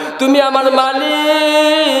না। তুমি আমার মালিক,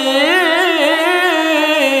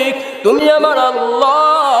 তুমি আমার আল্লাহ।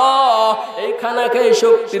 এই খানা খেয়ে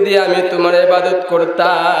শক্তি দিয়ে আমি তোমার ইবাদত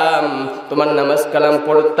করতাম, তোমার নামাজ কালাম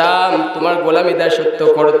পড়তাম, তোমার গোলামি দাসত্ব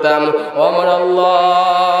করতাম। ও আমার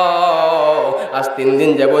আল্লাহ, আজ 3 দিন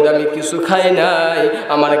যাবৎ আমি কিছু খাই নাই,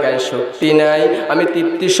 আমার গায়ে শক্তি নাই, আমি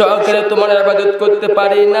তৃপ্তি সহকারে তোমার ইবাদত করতে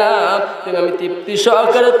পারি না, আমি তৃপ্তি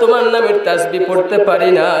সহকারে তোমার নামের তাসবিহ পড়তে পারি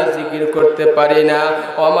না, জিকির করতে পারি না।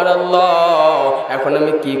 ও আমার আল্লাহ, এখন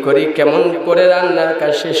আমি কি করি, কেমন করে রান্নার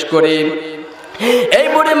কাজ শেষ করি? এই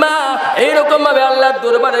বুড়ি মা এইরকম ভাবে আল্লাহর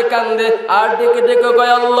দরবারে কান্দে আর ডেকে ডেকে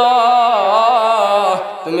কয়, আল্লাহ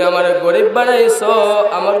তুমি আমার গরিব বানাইছো,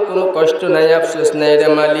 আমার কোনো কষ্ট নাই, আফসোস নাই রে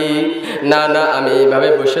মালিক। না না, আমি এইভাবে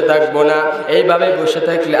বসে থাকবো না, এইভাবে বসে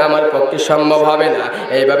থাকলে আমার পক্ষে সম্ভব হবে না।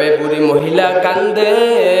 এইভাবে বুড়ি মহিলা কান্দে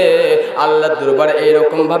আল্লাহর দরবারে,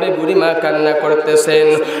 এইরকম ভাবে বুড়ি মা কান্না করতেছেন।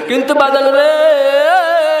 কিন্তু বাজান রে,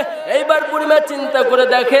 এইবার বুড়িমা চিন্তা করে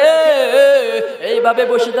দেখে, এইভাবে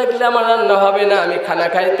বসে থাকলে আমার রান্না হবে না, আমি খানা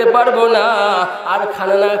খাইতে পারবো না, আর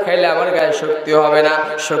খানা না খাইলে আমার গায়ে শক্তি হবে না,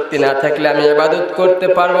 শক্তি না থাকলে আমি ইবাদত করতে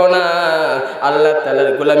পারবো না, আল্লাহ তাআলার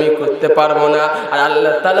গোলামি করতে পারবো না। আর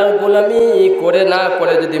আল্লাহ তাআলার গোলামি করে না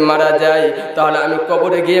করে যদি মারা যায় তাহলে আমি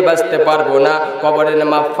কবরে গিয়ে বাঁচতে পারবো না। কবরে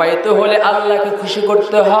মাফ পাইতে হলে আল্লাহকে খুশি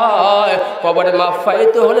করতে হয়, কবরে মাফ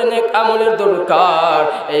পাইতে হলে নেক আমলের দরকার।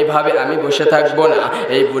 এইভাবে আমি বসে থাকবো না।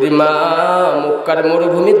 এই বুড়িমা মক্কার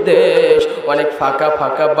মরুভূমির দেশ, অনেক ফাঁকা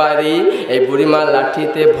ফাঁকা বাড়ি। এই বুড়িমা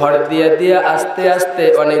লাঠিতে ভর দিয়ে দিয়ে আস্তে আস্তে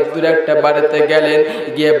অনেক দূরে একটা বাড়িতে গেলেন।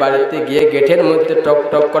 গিয়ে বাড়িতে গিয়ে গেটের মধ্যে টক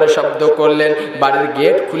টক করে শব্দ করলেন, বাড়ির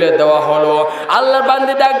গেট খুলে দেওয়া হলো। আল্লাহর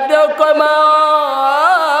বান্দি ডাক দেও, কয় মা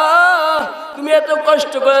তুমি এত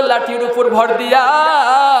কষ্ট করে লাঠির উপর ভর দিয়া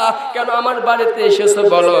কেন আমার বাড়িতে এসেছো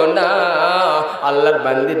বলো না? আল্লাহর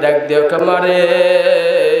বান্দি ডাক দেও, কামারে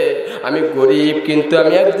আমি গরিব কিন্তু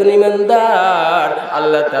আমি একজন ইমানদার,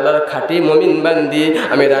 আল্লাহ তাআলার খাঁটি মুমিন বান্দি।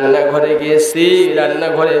 আমি রান্নাঘরে গিয়েছি,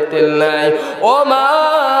 রান্নাঘরে তেল নাই। ও মা,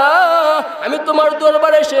 আমি তোমার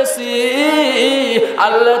দরবারে এসেছি,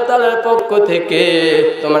 আল্লাহ তাআলার পক্ষ থেকে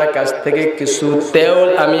তোমার কাছ থেকে কিছু তেল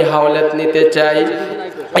আমি হাওলাত নিতে চাই।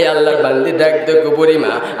 এই আল্লাহর বান্দি ডাক দেখো,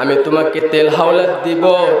 বুড়িমা আমি তোমাকে তেল হাওলাত দিব,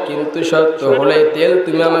 কিন্তু শর্ত হলে তেল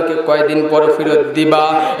তুমি আমাকে কয়দিন পর ফেরত দিবা।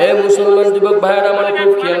 এ মুসলমান যুবক ভাইয়েরা আমার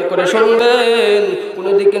খুব খেয়াল করে শুনবেন,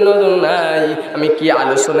 কোনো দিকে নজর নাই, আমি কি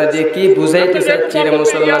আলোচনা দিয়ে কি বুঝাইতে চাচ্ছি রে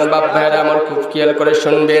মুসলমান বাপ ভাইয়েরা আমার খুব খেয়াল করে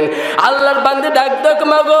শুনবেন। আল্লাহর বান্দি ডাক দেখো,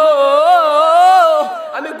 মাগো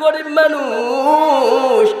আমি গরিব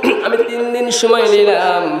মানুষ, আমি 3 দিন সময়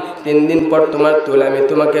নিলাম, 3 দিন পর তোমার তুল আমি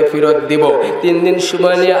তোমাকে ফেরত দিব। 3 দিন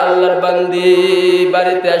সময় নিয়ে আল্লাহর বান্দি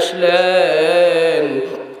বাড়িতে আসলেন।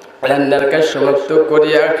 রান্নার কাজ সমাপ্ত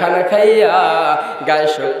করিয়া খানা খাইয়া গায়ে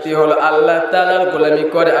শক্তি হলো আল্লাহ তাআলার গোলামি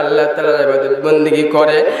করে, আল্লাহ তাআলার ইবাদত বন্দেগী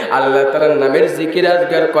করে, আল্লাহ তাআলার নামের জিকির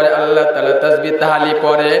আজগার করে, আল্লাহ তাআলা তাসবিহ তাহলিল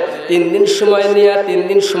পড়ে। 3 দিন সময় নিয়ে 3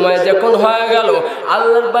 দিন সময় যখন হয়ে গেল,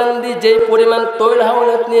 আল্লাহর বান্দি যেই পরিমাণ তৈল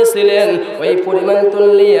হাওলাত নিয়েছিলেন ওই পরিমাণ তৈল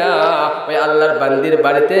নিয়া ওই আল্লাহর বান্দির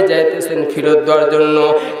বাড়িতে যাইতেছেন ফেরত দেওয়ার জন্য।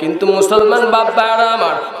 কিন্তু মুসলমান বাবারা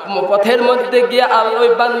আমার, পথের মধ্যে গিয়ে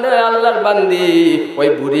আল্লাহর বান্দি ওই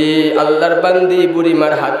বুড়ি আল্লাহর বান্দি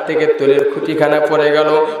বুড়িমার হাত থেকে তোলের খুঁটিখানা পড়ে গেল।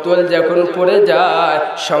 তোল যখন পড়ে যায়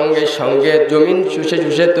সঙ্গে সঙ্গে জমিন শুষে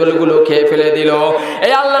শুষে তোলগুলো খেয়ে ফেলে দিল।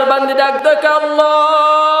 এই আল্লাহর বান্দি ডাক দেখ, আল্লাহ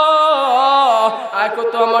আজকে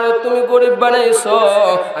তো আমার তুমি গরিব বানাইছো,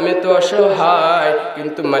 আমি তো অসহায়,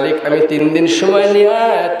 কিন্তু মালিক আমি 3 দিন সময় নিয়ে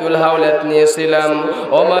তোল হাওলাত নিয়েছিলাম।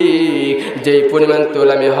 ও মালিক, যেই পরিমাণ তোল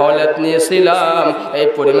আমি হাওলাত নিয়েছিলাম এই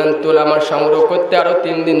পরিমাণ তোল আমার সংগ্রহ করতে আরো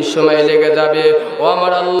 3 দিন সময় লেগে যাবে। ও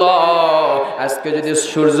আমার আল্লাহ, আজকে যদি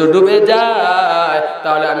সূর্য ডুবে যায়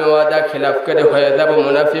তাহলে আমি ওয়াদা খেলাফ করে হয়ে যাব,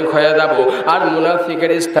 মুনাফিক হয়ে যাব, আর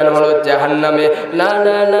মুনাফিকের স্থান হলো জাহান্নামে। না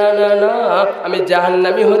না না না না, আমি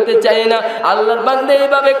জাহান্নামী হতে চাই না। আল্লাহর বান্দা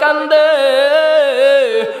এইভাবে কান্দে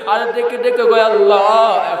আর ডেকে ডেকে গো আল্লাহ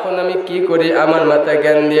এখন আমি কি করি, আমার মাথায়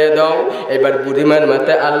জ্ঞান দিয়ে দাও। এবার বুড়িমার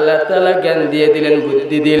মাথায় আল্লাহ তাআলা জ্ঞান দিয়ে দিলেন,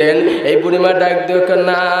 বুদ্ধি দিলেন। এই বুড়িমা ডাক দিও,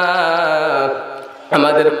 না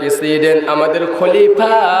আমাদের প্রেসিডেন্ট আমাদের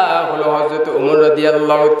খলিফা হলো হযরত ওমর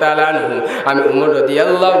রাদিয়াল্লাহু তাআলা আনহু। আমি ওমর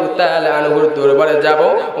রাদিয়াল্লাহু তাআলা আনহুর দরবারে যাব,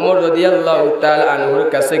 ওমর রাদিয়াল্লাহু তাআলা আনহুর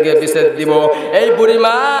কাছে গিয়ে বিচার দিব। এই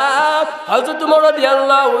বুড়িমা হযরত ওমর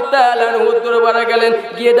রাদিয়াল্লাহু তাআলা আনহুর দরবারে গেলেন,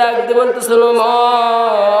 গিয়ে ডাক দিয়ে বলতেছেন,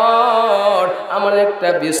 ওমর আমার একটা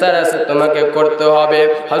বিচার আছে, তোমাকে করতে হবে।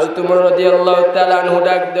 হযরত ওমর রাদিয়াল্লাহু তাআলা আনহু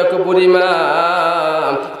ডাক দেখো, বুড়িমা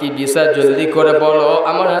কি বিচার জলদি করে বলো,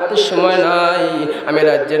 আমার হাতে সময় নাই, আমি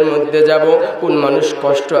রাজ্যের মধ্যে যাব। কোন মানুষ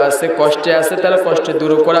কষ্টে আছে তার কষ্ট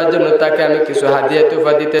দূর করার জন্য তাকে আমি কিছু হাদিয়া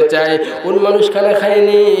তোফা দিতে চাই। কোন মানুষ খানা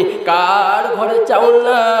খায়নি, কার ঘরে চাউল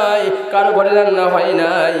নাই, কার ঘরে রান্না হয়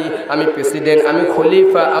নাই, আমি প্রেসিডেন্ট, আমি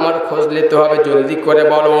খলিফা, আমার খোঁজ নিতে হবে, জলদি করে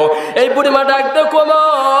বলো। এই বুড়িমা ডাক দেখো,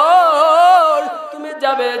 তুমি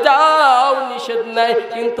যাবে যাও, নিষেধ নাই,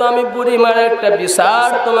 কিন্তু আমি বুড়িমার একটা বিচার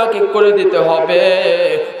তোমাকে করে দিতে হবে।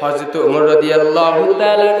 হযরত ওমর রাদিয়াল্লাহু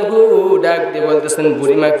তাআলা আনহু ডাক দিয়ে বলতেছেন,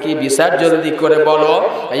 বুড়িমা কি বিচার জলদি করে বলো।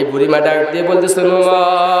 এই বুড়িমা ডাক দিয়ে বলতেছেন,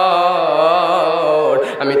 ওমর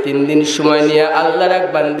আমি 3 দিন সময় নিয়ে আল্লাহর এক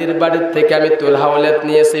বান্দির বাড়ির থেকে আমি তোল হাওলাত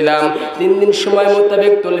নিয়েছিলাম। 3 দিন সময়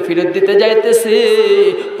মোতাবেক তোল ফেরত দিতে যাইতেছি,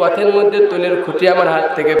 পথের মধ্যে তোলের খুঁটি আমার হাত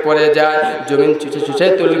থেকে পড়ে যায়, জমিন চুষে চুষে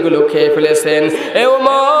তোলগুলো খেয়ে ফেলেছেন। এ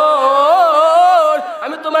ওমর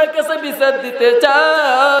আমি তোমার কাছে বিচার দিতে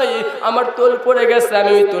চাই, আমার তোল পড়ে গেছে,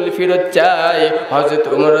 আমি ওই তোল ফেরত চাই। হযরত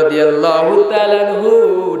ওমর রাদিয়াল্লাহু তাআলা আনহু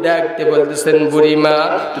ডাকতে বলতেছেন, বুড়িমা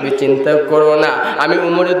তুমি চিন্তা করো না, আমি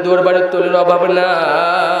ওমরের দরবারে তোলের অভাব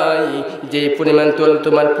নাই, যে পরিমাণ তোল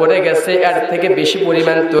তোমার পড়ে গেছে এর থেকে বেশি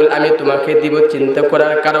পরিমাণ তোল আমি তোমাকে দিব, চিন্তা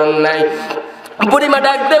করার কারণ নাই। বুড়িমা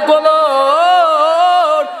ডাক দেখো,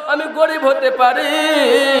 আমি গরিব হতে পারি,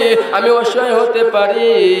 আমি অসহায় হতে পারি,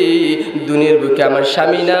 দুনিয়ার বুকে আমার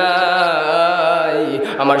স্বামী নাই,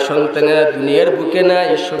 আমার সন্তানেরা দুনিয়ার বুকে নাই,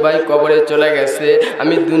 সবাই কবরে চলে গেছে,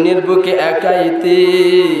 আমি দুনিয়ার বুকে একা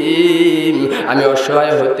ইতিম, আমি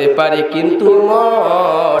অসহায় হতে পারি, কিন্তু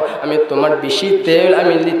আমি তোমার বেশি তেল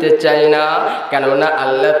আমি নিতে চাই না। কেননা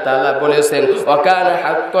আল্লাহ তাআলা বলেছেন, ওয়াকানা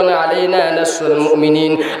হাক্কান আলাইনা নাসরুল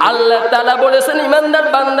মুমিনিন, আল্লাহ তাআলা বলেছেন ইমানদার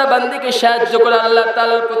বান্দা বান্দিকে সাহায্য করে আল্লাহ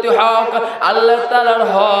তাআলার প্রতি হক, আল্লাহ তাআলার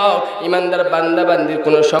হক। ইমানদার বান্দা বান্দির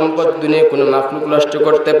কোনো সম্পদ দুনিয়া কোনো মাখলুক নষ্ট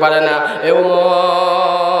করতে পারে না। এ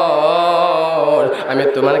ওমর আমি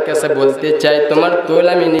তোমার কাছে বলতে চাই, তোমার তোল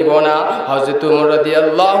আমি নিব না। হযরত ওমর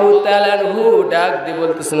রাদিয়াল্লাহু তাআলা আনহু ডাক দিয়ে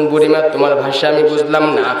বলতেছেন, বুড়িমা তোমার ভাষা আমি বুঝলাম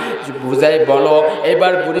না, বুঝাই বলো।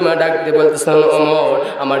 এবার বুড়িমা ডাক দিয়ে বলতেছেন, ওমর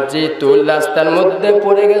আমার যে তোল রাস্তার মধ্যে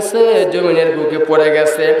পড়ে গেছে, জমিনের বুকে পড়ে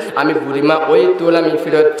গেছে, আমি বুড়িমা ওই তোল আমি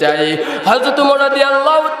ফেরত চাই। হযরত ওমর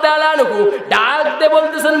রাদিয়াল্লাহু তাআলা আনহু ডাক দিয়ে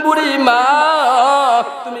বলতেছেন, বুড়িমা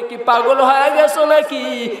তুমি কি পাগল হয়ে গেছো নাকি?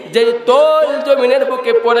 যে তোল জমিনের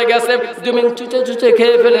বুকে পড়ে গেছে, জমিন চুচে চুচে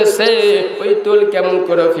খেয়ে ফেলেছে, ওই তোল কেমন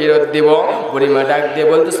করে ফেরত দিব? বুড়িমা ডাক দিয়ে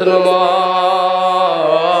বলতেছেন, ওমর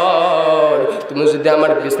তুমি যদি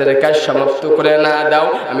আমার বিচারের কাজ সমাপ্ত করে না দাও,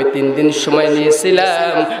 আমি 3 দিন সময়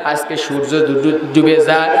নিয়েছিলাম, আজকে সূর্য ডুবে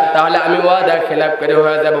যায়, তাহলে আমি ওয়াদা খেলাফ করে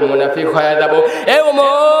হয়ে যাব, মুনাফিক হয়ে যাব। এ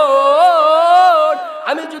ওমর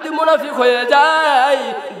আমি যদি মুনাফিক হয়ে যাই,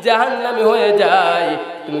 জাহান্নামী হয়ে যাই,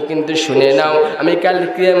 তুমি কিন্তু শুনে নাও, আমি কাল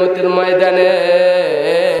কিয়ামতের ময়দানে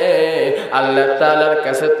আল্লাহ তাআলার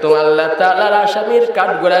কাছে তোমার আল্লাহ তাআলার আসামির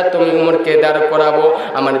কাঠগড়ায় তুমি উমরকে দাঁড় করাবো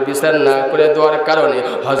আমার বিচার না করে দেওয়ার কারণে।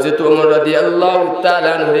 হযরত ওমর রাদিয়াল্লাহু তাআলা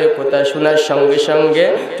আনহুর কথা শোনার সঙ্গে সঙ্গে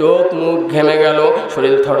চোখ মুখ ঘেমে গেল,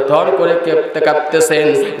 শরীর থরথর করে কাঁপতেছেন,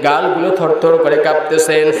 গালগুলো থরথর করে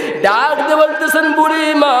কাঁপতেছেন। ডাক দিয়ে বলতেছেন, বুড়ি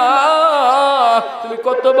মা তুমি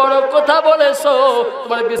কত বড় কথা বলেছো,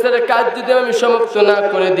 তোমার বিচারের কাজ যদি আমি সমাপ্ত না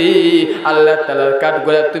করে দিই আল্লাহ তাআলার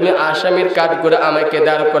কাঠগড়ায় তুমি আসামির কাঠগড়া আমাকে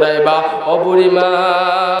দাঁড় করাইবা। ও বুড়ি মা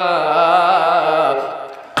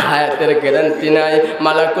হায়াতের গ্যারান্টি নাই,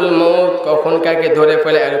 মালাকুল মউত কখন কাকে ধরে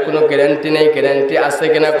ফেলে এর কোনো গ্যারান্টি নেই। গ্যারান্টি আছে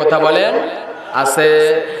কিনা কথা বলেন? আছে?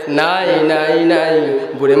 নাই নাই নাই।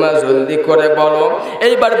 বুড়িমা জলদি করে বলো।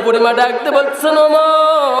 এইবার বুড়িমা ডাকতে বলছেন,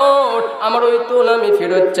 ওমর আমার ওই তোল আমি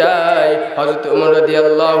ফেরত চাই। হযরত ওমর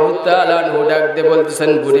রাদিয়াল্লাহু তাআলা আনহু ডাকতে বলতেছেন,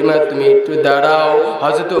 বুড়িমা তুমি একটু দাঁড়াও।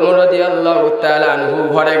 হযরত ওমর রাদিয়াল্লাহু তাআলা আনহু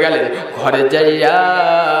ঘরে গেলেন, ঘরে যাইয়া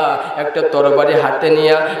একটা তরবারি হাতে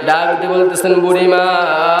নিয়ে ডাকতে বলতেছেন, বুড়িমা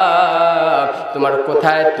তোমার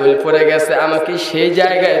কোথায় তোল পড়ে গেছে আমাকে সেই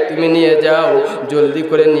জায়গায় তুমি নিয়ে যাও, জলদি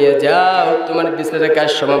করে নিয়ে যাও, তোমার বিচারের কাজ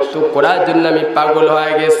সমাপ্ত করার জন্য আমি পাগল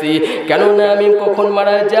হয়ে গেছি। কেননা আমি কখন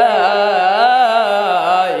মারা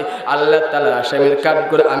যাই আল্লাহ তাআলার আসামির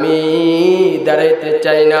কাঠগড়ায় আমি দাঁড়াইতে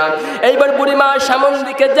চাই না। এইবার বুড়িমা সামন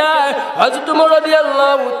দিকে যায়, হযরত ওমর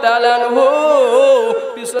রাদিয়াল্লাহু তাআলা আনহু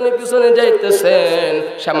পিছনে পিছনে যাইতেছেন।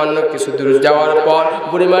 সামান্য কিছু দূর যাওয়ার পর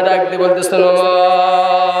বুড়িমা ডাক দিয়ে বলতেছেন,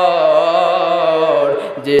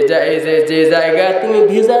 যে জায়গায় তুমি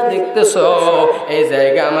ভিজা দেখতেছো এই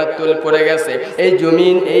জায়গা আমার তোল পড়ে গেছে, এই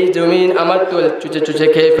জমিন আমার তোল চুচে চুচে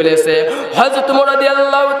খেয়ে ফেলেছে। হযরত ওমর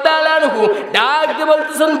রাদিয়াল্লাহু তাআলা আনহু ডাক দিয়ে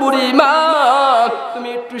বলতেছেন, বুড়ি মা তুমি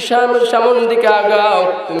একটু সামনের দিকে আগাও,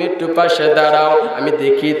 তুমি একটু পাশে দাঁড়াও, আমি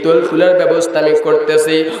দেখি তোল তোলার ব্যবস্থা আমি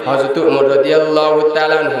করতেছি। হযরত ওমর রাদিয়াল্লাহু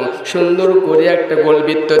তাআলা আনহু সুন্দর করে একটা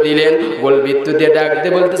গোলবৃত্ত দিলেন, গোলবৃত্ত দিয়ে ডাক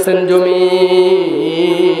দিয়ে বলতেছেন,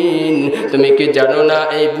 জমিন তুমি কি জানো না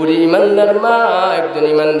এই বুড়ি ইমানদার মা একজন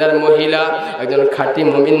ইমানদার মহিলা, একজন খাঁটি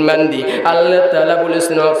মুমিন বান্দি। আল্লাহ তাআলা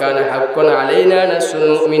বলেছেন, ওয়াকানা হাক্কান আলাইনা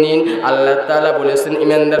নাসরুল মুমিনিন। আল্লাহ তাআলা বলেছেন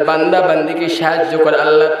ইমানদার বান্দা বান্দিকে সাহায্য করে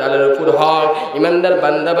আল্লাহ তাআলার উপর হক। ইমানদার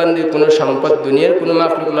বান্দা বান্দির কোনো সম্পদ দুনিয়ার কোনো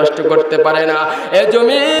মাখলুক নষ্ট করতে পারে না। এ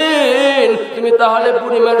জমিন তুমি তাহলে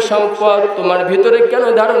বুড়িমার সম্পদ তোমার ভিতরে কেন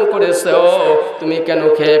ধারণ করেছো, তুমি কেন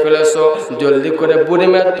খেয়ে ফেলেছো? জলদি করে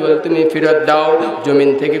বুড়িমার তোল তুমি ফেরত দাও। জমিন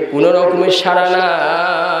থেকে কোনো রকমের সাড়া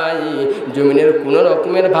নাই, জমিনের কোনো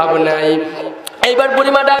রকমের ভাব নাই। এইবার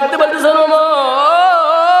বুড়িমা ডাকতে বলতেছেন,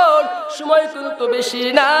 ওমর সময় কিন্তু বেশি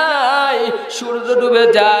নাই, সূর্য ডুবে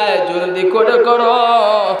যায়, জলদি করে করো।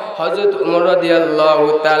 হযরত ওমর রাদিয়াল্লাহু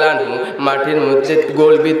তাআলা মাটির মধ্যে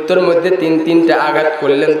গোলবৃত্তর মধ্যে তিনটা আঘাত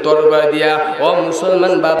করলেন তরবারি দিয়া। ও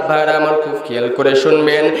মুসলমান বাপ ভাইরা আমার খুব খেয়াল করে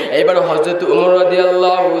শুনবেন। এবার হযরত ওমর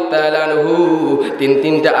রাদিয়াল্লাহু তাআলা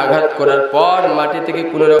তিনটা আঘাত করার পর মাটি থেকে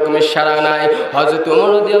কোনো রকমের সাড়া নাই। হযরত ওমর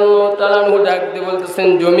রাদিয়াল্লাহু তাআলা ডাক দিয়ে বলতেছেন,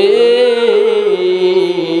 জমিন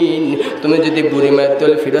তুমি যদি বুড়িমার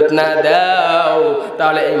তোল ফেরত না দাও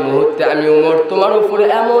তাহলে এই মুহূর্তে আমি ওমর তোমার উপরে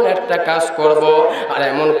এমন একটা কাজ করব আর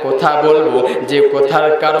এমন কথা বলবো যে কথার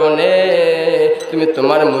কারণে তুমি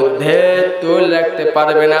তোমার মধ্যে তোল রাখতে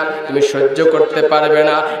পারবে না, তুমি সহ্য করতে পারবে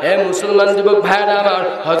না। এ মুসলমান যুবক ভাইরা আমার,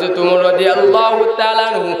 হযরত ওমর রাদিয়াল্লাহু তাআলা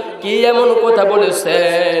কি এমন কথা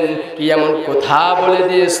বলেছেন, কি এমন কথা বলে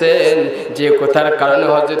দিয়েছেন যে কথার কারণে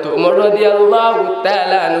হযরত ওমর রাদিয়াল্লাহু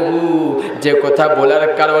তাআলা যে কথা বলার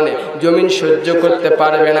কারণে জমিন সহ্য করতে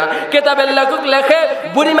পারবে না। কিতাবের লেখক লেখে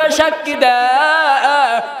বুড়িমা সাক্ষী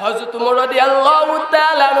দেয়, হযরত ওমর রাদিয়াল্লাহু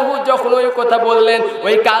তাআলা যখন ওই কথা বললেন,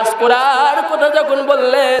 ওই কাজ করার কথা যখন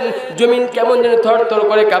বললেন, জমিন কেমন যেন থরথর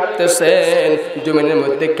করে কাঁপতেছেন, জমিনের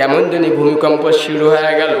মধ্যে কেমন যেন ভূমিকম্প শুরু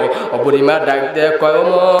হয়ে গেল। বুড়িমা ডাক দেয়, কয়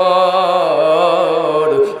ওমর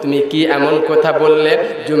তুমি কি এমন কথা বললে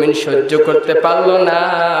জমিন সহ্য করতে পারলো না,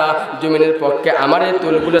 জমিনের পক্ষে আমার এই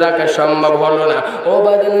তোলগুলো রাখা সম্ভব হলো না। ও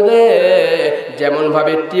বাজান রে, যেমন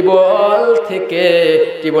ভাবে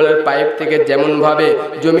টিউবওয়েলের পাইপ থেকে যেমন ভাবে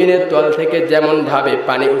জমিনের তল থেকে যেমন ভাবে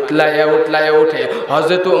পানি উতলায়া ওঠে,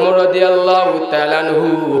 হযরত ওমর রাদিয়াল্লাহু তাআলা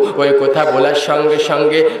ওই কথা বলার সঙ্গে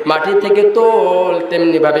সঙ্গে মাটি থেকে তোল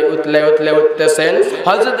তেমনি ভাবে উতলায়া উঠতেছেন।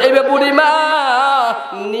 হযরত এইভাবে বুড়িমা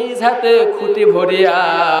নিজ হাতে খুঁটি ভরিয়া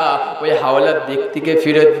ওই হাওলার দিক থেকে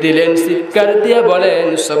ফেরত দিলেন। চিৎকার দিয়ে বলেন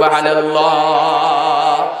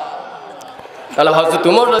সুবহানাল্লাহ। তাহলে হযরত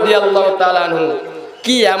ওমর রাদিয়াল্লাহু তাআলা আনহু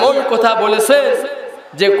কি এমন কথা বলেছেন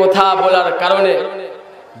যে কথা বলার কারণে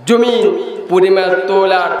জমিন পরিমাণ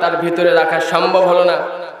তোল আর তার ভিতরে রাখা সম্ভব হলো না।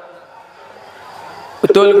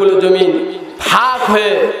 তোলগুলো জমিন ফাঁক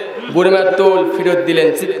হয়ে বুড়িমার তোল ফেরত দিলেন।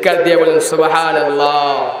 চিৎকার দিয়ে বলেন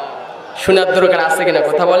সুবহানাল্লাহ। শোনার দরকার আছে কিনা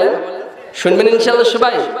কথা বলেন? শুনবেন ইনশাআল্লাহ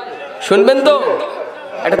সবাই? শুনবেন তো?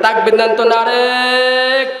 একটা তাকবীর দেন তো, নারে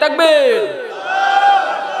তাকবীর,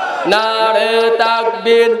 নারে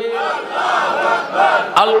তাকবীর।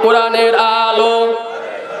 আল কোরআনের আলো,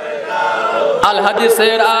 আল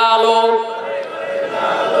হাদিসের আলো,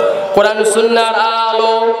 কোরআন সুন্নাহর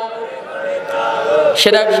আলো,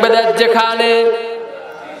 শিরক বিদআত যেখানে,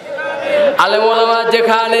 আলেম ওলামা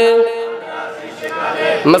যেখানে,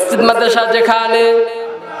 মসজিদ মাদ্রাসা যেখানে,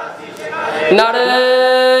 নারে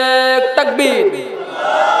তাকবীর।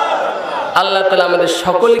 আল্লাহ তাআলা আমাদের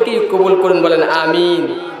সকলকেই কবুল করুন, বলেন আমিন।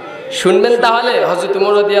 শুনবেন তাহলে হযরত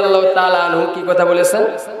ওমর রাদিয়াল্লাহু তাআলা আনহু কি কথা বলেছেন,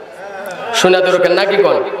 শোনা দরকার নাকি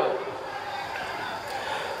কোন?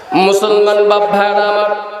 মুসলমান বাপ ভাইরা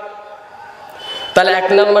আমার, তাহলে এক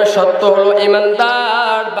নম্বর সত্য হলো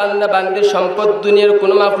ইমানদার বান্দা বান্দির সম্পদ দুনিয়ার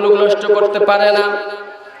কোনো মাখলুক নষ্ট করতে পারে না।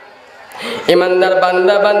 ইমানদার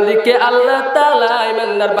বান্দা বান্দিকে আল্লাহ তাআলা,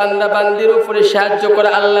 ইমানদার বান্দা বান্দির উপরে সাহায্য করে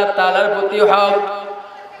আল্লাহ তাআলার প্রতি হক।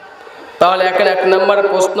 তাহলে এখন এক নম্বর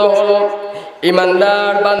প্রশ্ন হলো,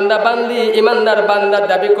 ইমানদার বান্দা বান্দি, ইমানদার বান্দা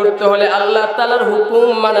দাবি করতে হলে আল্লাহ তাআলার হুকুম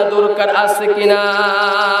মানা দরকার আছে কিনা?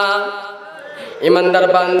 ইমানদার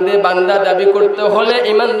বান্দা দাবি করতে হলে,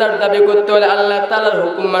 ইমানদার দাবি করতে হলে আল্লাহ তাআলার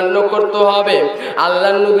হুকুম মান্য করতে হবে।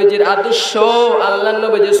 আল্লাহর নবীজির আদর্শ, আল্লাহর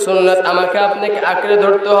নবীজির সুন্নাত আমাকে আপনাকে আঁকড়ে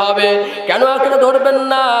ধরতে হবে। কেন আঁকড়ে ধরবেন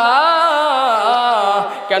না?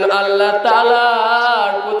 কেন আল্লাহ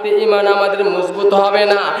তাআলার প্রতি ঈমান আমাদের মজবুত হবে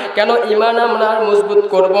না? কেন ঈমান আমরা মজবুত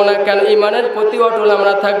করব না? কেন ঈমানের প্রতি অটল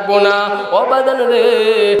আমরা থাকবো না? অবাদান রে,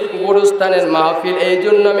 গুরুস্থানের মাহফিল, এই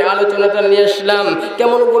জন্য আমি আলোচনাটা নিয়ে আসলাম।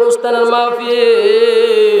 কেমন গুরুস্থানের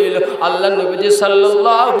মাহফিল? আল্লাহ নবীজি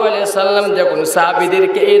সাল্লাল্লাহু আলাইহি সাল্লাম যখন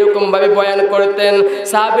সাহাবীদেরকে এরকম ভাবে বয়ান করতেন,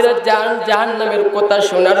 সাহাবীরা জাহান্নামের কথা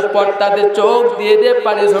শোনার পর তাদের চোখ দিয়ে দিয়ে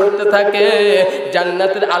পানি ঝরতে থাকে।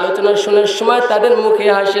 জান্নাতের আলোচনা শোনার সময় তাদের মুখে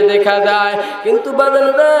হাসি দেখা যায়। কিন্তু বাদান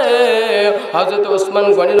রে, হযরত ওসমান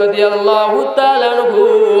গনি রাদিয়াল্লাহু তাআলা আনহু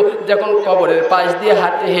যখন কবরের পাশ দিয়ে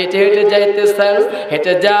হেঁটে হেঁটে যাইতেছেন,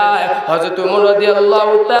 হেঁটে যায়, হযরত ওমর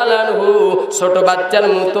রাদিয়াল্লাহু তাআলা আনহু ছোট বাচ্চার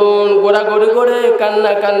মতন গোড়াগড়ি করে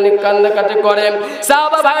কান্নাকাটি করে।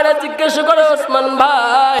 সাহাবা ভাইরা জিজ্ঞাসা করে, ওসমান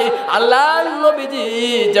ভাই, আল্লাহর নবীজি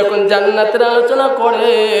যখন জান্নাতের আলোচনা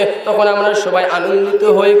করে তখন আমরা সবাই আনন্দিত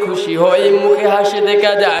হই, খুশি হই, মুখে হাসি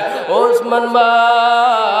দেখা যায়। ওসমান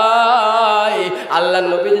ভাই, আল্লাহর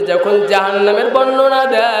নবীজি যখন জাহান্নামের বর্ণনা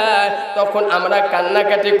দেয় তখন আমরা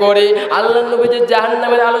কান্নাকাটি করি। আল্লাহর নবীজি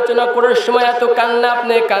জাহান্নামের আলোচনা করার সময় এত কান্না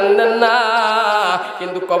আপনি কান্দেন না,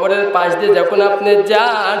 কিন্তু কবরের পাশ দিয়ে যখন আপনি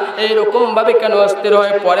যান এইরকম ভাবে কেন অস্থির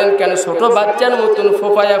হয়ে পড়েন? কেন ছোট বাচ্চার মতন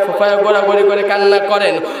ফোফায়া ফোফায়া গড়াগড়ি করে কান্না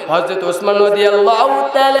করেন? হযরত ওসমান রাদিয়াল্লাহু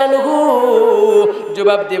তাআলা আনহু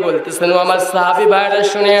জবাব দিয়ে বলতেছেন, আমার সাহাবী ভাইরা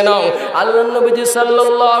শুনে নাও, আল্লাহর নবীজি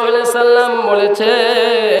সাল্লাল্লাহু আলাইহি সাল্লাম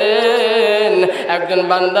বলেছেন, একজন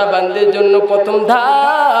বান্দা বান্দির জন্য প্রথম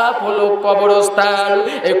ধাপ হলো কবরস্থান।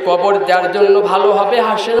 এই কবর যার জন্য ভালো হবে,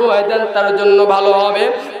 হাসের ময়দান তার জন্য ভালো হবে।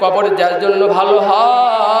 কবর যার জন্য ভালো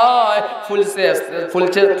হয়,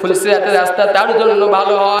 ফুলসিরাতের রাস্তা তার জন্য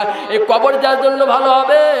ভালো হয়। এই কবর যার জন্য ভালো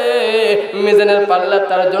হবে, মিজানের পাল্লা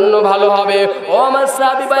তার জন্য ভালো হবে। ও আমার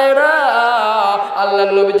সাহাবী ভাইরা,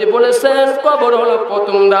 আল্লাহর নবীজি বলেছেন কবর হলো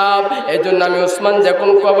প্রথম ধাপ। এই জন্য আমি ওসমান যখন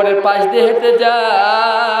কবরের পাশ দিয়ে হেঁটে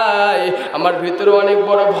যাই আমার ভিতরে অনেক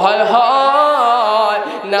বড় ভয় হয়,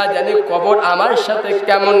 না জানি কবর আমার সাথে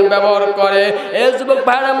কেমন ব্যবহার করে। এই যুবক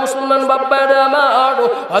ভাইরা, মুসলমান বাপ ভাইরা আমার,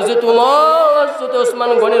 হযরত ওমর, হযরত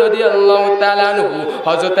ওসমান গনি রাদিয়াল্লাহু তাআলা আনহু,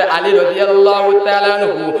 হযরত আলী রাদিয়াল্লাহু তাআলা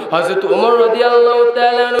আনহু, হযরত ওমর রাদিয়াল্লাহু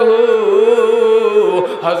তাআলা আনহু,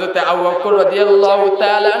 হযরত আবু বকর রাদিয়াল্লাহু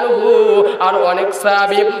তাআলা আনহু আর অনেক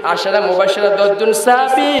সাহাবী, আশারা মুবাশশিরা 10 জন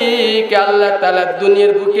সাহাবীকে আল্লাহ তাআলা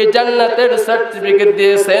দুনিয়ার বুকে জান্নাতের সার্টিফিকেট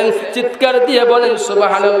দিয়েছেন। চিৎকার দিয়ে বলেন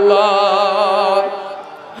সুবহানাল্লাহ।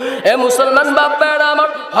 এ মুসলমান বাপ্পারা আমার,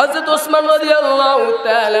 হযরত ওসমান রাদিয়াল্লাহু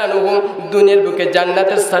তাআলা আনহু দুনিয়ার বুকে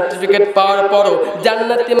জান্নাতের সার্টিফিকেট পাওয়ার পরও,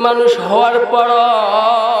 জান্নাতি মানুষ হওয়ার পরও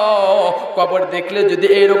কবর দেখলে যদি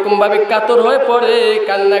এরকম ভাবে কাতর হয়ে পড়ে,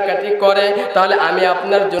 কান্নাকাটি করে, তাহলে আমি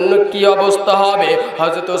আপনার জন্য কি অবস্থা হবে?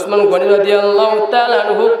 হযরত ওসমান গনি রাদিয়াল্লাহু তাআলা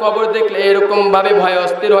আনহু কবর দেখলে এরকম ভাবে ভয়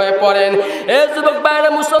অস্থির হয়ে পড়েন। এ যুবক ভাইরা,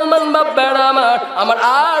 মুসলমান বাপ্পারা আমার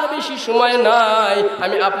আর বেশি সময় নাই,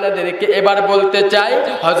 আমি আপনাদেরকে এবার বলতে চাই,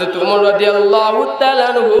 হযরত ওমর রাদিয়াল্লাহু তাআলা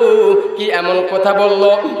আনহু কি এমন কথা বলল,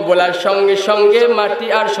 বলার সঙ্গে সঙ্গে মাটি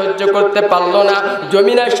আর সহ্য করতে পারল না,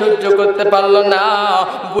 জমিন আর সহ্য করতে পারল না,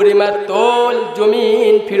 বুড়িমার তোল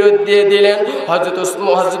জমিন ফেরত দিয়ে দিলেন। হযরত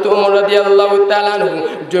ওমর রাদিয়াল্লাহু তাআলা আনহু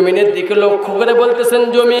জমিনের দিকে লক্ষ্য করে বলতেছেন,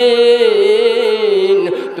 জমিন,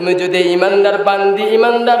 তুমি যদি ইমানদার বান্দি,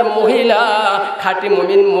 ইমানদার মহিলা, খাঁটি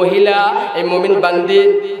মুমিন মহিলা, এই মুমিন বান্দি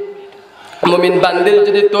মুমিন বান্দির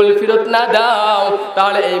যদি তোল ফিরত না দাও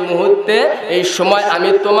তাহলে এই মুহূর্তে এই সময় আমি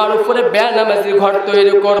তোমার উপরে বেনামাজি ঘর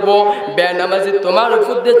তৈরি করব, বেনামাজি তোমার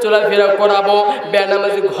উপর দিয়ে চলাফেরা করাবো,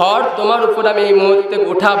 বেনামাজি ঘর তোমার উপর আমি এই মুহূর্তে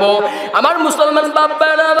উঠাবো। আমার মুসলমান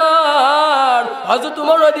বাপ্পারা আমার হযরত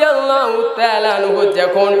ওমর রাদিয়াল্লাহু তাআলা আনহু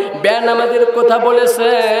যখন বেনামাজির কথা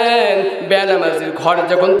বলেছেন, বেনামাজির ঘর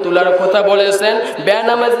যখন তোলার কথা বলেছেন,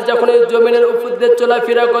 বেনামাজি যখন এই জমিনের উপর দিয়ে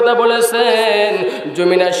চলাফেরার কথা বলেছেন,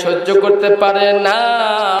 জমিন আর সহ্য করতে পারে না,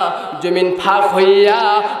 জমিন ফাঁক হইয়া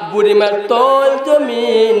বুড়িমার তোল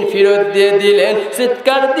জমিন ফেরত দিয়ে দিলেন।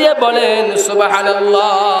 চিৎকার দিয়ে বলেন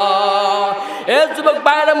সুবহানাল্লাহ। এ যুবক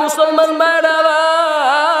ভাইরা, মুসলমান ভাইরা,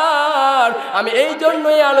 আমি এই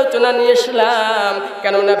জন্যই আলোচনা নিয়ে এসলাম,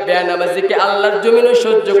 কেননা বেনামাজিকে আল্লাহর জমিনও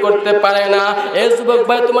সহ্য করতে পারে না। এ যুবক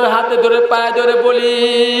ভাই, তোমার হাতে ধরে পায়ে ধরে বলি,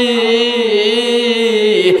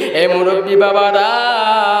 এ মুরব্বী বাবারা,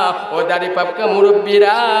 ও দাড়ি পাপকা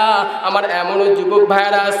মুরব্বীরা, আমার এমনও যুবক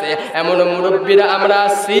ভাইরা আছে, এমনও মুরব্বীরা আমরা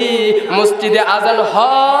আছি, মসজিদে আজান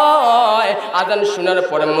হয়, আজান শোনার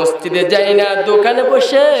পরে মসজিদে যাই না, দোকানে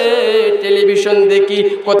বসে টেলিভিশন দেখি।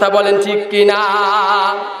 কথা বলেন ঠিক কিনা?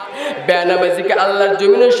 বেনামাজিকে আল্লাহর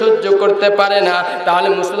জমিনে সহ্য করতে পারে না। তাহলে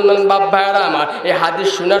মুসলমান বাপ ভাইরা আমার, এই হাদিস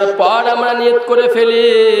শোনার পর আমরা নিয়ত করে ফেলি,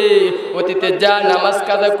 অতীতে যা নামাজ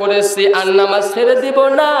কাজা করেছি আর নামাজ ছেড়ে দিব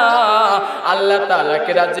না। আল্লাহ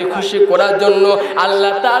তাআলাকে রাজি খুশি করার জন্য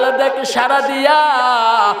আল্লাহ তাআলা দেখে সারা দিয়া,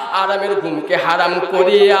 আরামের ঘুমকে হারাম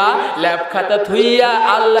করিয়া, ল্যাপ খাতা থুইয়া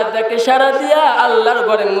আল্লাহ দেখে সারা দিয়া, আল্লাহর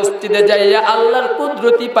ঘরে মসজিদে যাইয়া আল্লাহর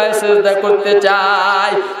কুদরতি পায়ে সিজদা করতে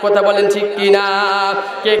চাই। কথা বলেন ঠিক কিনা?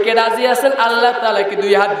 কে কে রাজি আছেন? আল্লাহ তাআলাকে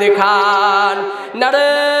দুই হাত দেখান। নারে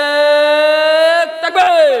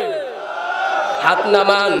তাকবীর, হাত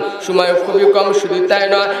নামান। সময় খুবই কম, শুধু তাই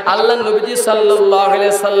নয়, আল্লাহ নবীজি সাল্লাল্লাহু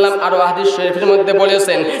আলাইহি সাল্লাম আরো হাদিস শরীফের মধ্যে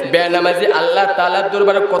বলেছেন, বেনামাজি আল্লাহ তাআলার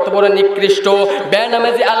দরবারে কত বড় নিকৃষ্ট,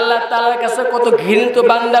 বেনামাজি আল্লাহ তাআলার কাছে কত ঘৃণিত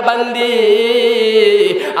বান্দা বান্দি।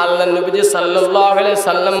 আল্লাহ নবীজি সাল্লাল্লাহু আলাইহি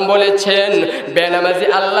সাল্লাম বলেছেন, বেনামাজি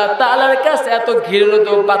আল্লাহ তাআলার কাছে এত ঘৃণিত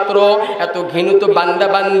পাত্র, এত ঘৃণিত বান্দা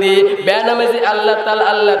বান্দি, বেনামাজি আল্লাহ তাআলা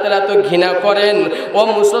এত ঘৃণা করেন। ও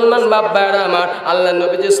মুসলমান বাবারা আমার, আল্লাহ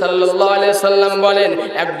নবীজি সাল্লাল্লাহু আলাইহি সাল্লাম বলেন,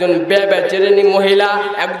 একজন ব্যভিচারিণী মহিলা,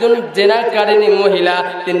 একজন জেনাকারিণী মহিলা,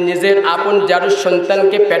 তিনি নিজের আপন জারুর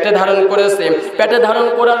সন্তানকে পেটে ধারণ করেছে। পেটে ধারণ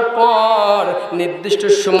করার পর নির্দিষ্ট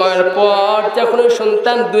সময়ের পর যখন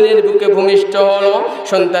সন্তান দুনিয়ার বুকে ভূমিষ্ঠ হলো,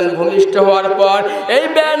 সন্তান ভূমিষ্ঠ হওয়ার পর এই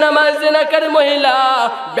বেনামাজ জেনাকারী মহিলা,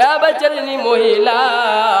 ব্যভিচারিণী মহিলা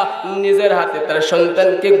নিজের হাতে তার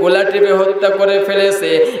সন্তানকে গোলা টিপে হত্যা করে ফেলেছে।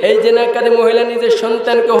 এই জেনাকারী মহিলা নিজের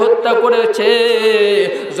সন্তানকে হত্যা করেছে।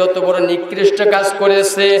 যত বড় নিকৃষ্ট কাজ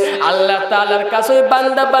করেছে, আল্লাহ তাআলার কাছে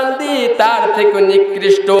বান্দা বান্দি তার থেকে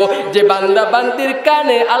নিকৃষ্ট। যে বান্দা বান্দির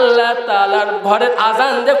কানে আল্লাহ তাআলার ঘরের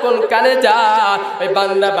আজান যখন কানে যায়, ওই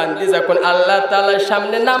বান্দা বান্দি যখন আল্লাহ তাআলার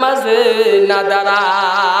সামনে নামাজে না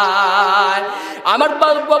দাঁড়ায়, আমার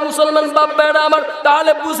বাবা মুসলমান বাবারা আমার,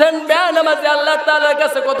 তাহলে বুঝেন বেনামাজি আল্লাহ তাআলার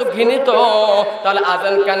কাছে কত ঘৃণিত। তাহলে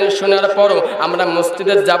আজান কানে শোনার পরও আমরা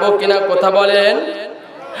মসজিদে যাব কিনা? কথা বলেন।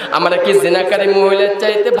 আমরা কি জিনাকারী মহিলার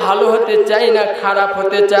চাইতে ভালো হতে চাই না খারাপ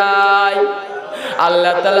হতে চাই?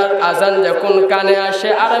 আল্লাহ তাআলার আজান যখন কানে আসে,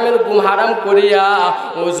 আরামের ঘুম হারাম করিয়া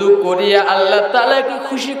ওযু করিয়া আল্লাহ তাআলাকে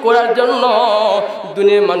খুশি করার জন্য,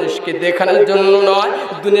 দুনিয়ার মানুষকে দেখানোর জন্য নয়,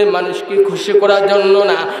 দুনিয়ার মানুষকে খুশি করার জন্য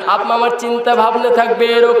না। আমার চিন্তা ভাবনা থাকবে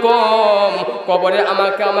এরকম, কবরে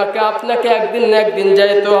আমাকে আপনাকে একদিন না একদিন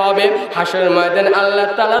যাইতে হবে। হাসরের ময়দানে আল্লাহ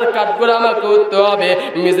তাআলার কাঠগড়ায় আমাকে উঠতে হবে।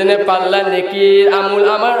 মিজানে পাল্লা নেকির আমল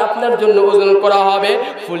আমার আপনার জন্য ওজন করা হবে।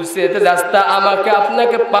 ফুলসিরাতে রাস্তা আমাকে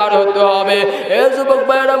আপনাকে পার হতে হবে। এ যুবক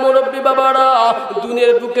ভাইরা, মুরব্বী বাবারা,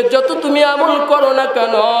 দুনিয়ার বুকে যত তুমি আমল করো না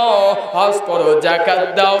কেন, হজ করো, যাকাত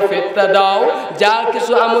দাও, ফিতরা দাও, যা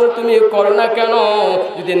কিছু আমল তুমি করো না কেন,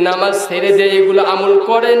 যদি নামাজ ছেড়ে দিয়ে এগুলো আমল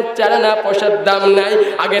করেন, চার না পয়সার দাম নাই।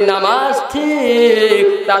 আগে নামাজ ঠিক,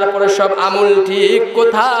 তারপরে সব আমল ঠিক।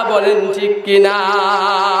 কথা বলেন ঠিক কিনা?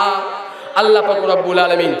 আল্লাহ পাক রব্বুল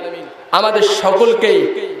আলামিন আমাদের সকলকেই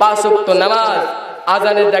 5 ওয়াক্ত নামাজ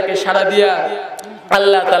আজানের ডাকে সাড়া দিয়া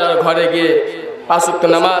আল্লাহ তাআলার ঘরে গিয়ে 5 ওয়াক্ত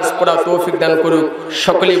নামাজ পড়া তৌফিক দান করুক।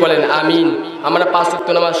 সকলেই বলেন আমিন। আমরা 5 ওয়াক্ত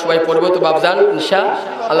নামাজ সবাই পড়বো তো বাপজান?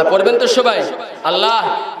 ইনশাআল্লাহ পড়বেন তো সবাই? আল্লাহ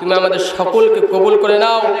তুমি আমাদের সকলকে কবুল করে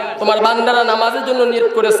নাও। তোমার বান্দারা নামাজের জন্য নিয়ত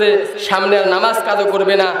করেছে, সামনে আর নামাজ কাজও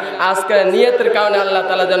করবে না। আজকের নিয়তের কারণে আল্লাহ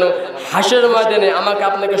তাআলা যেন হাসরের ময়দানে আমাকে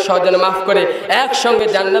আপনাকে সহজে মাফ করে একসঙ্গে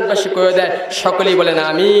জান্নাতবাসী করে দেয়। সকলেই বলেন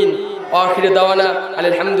আমিন। আখির দাওয়ানা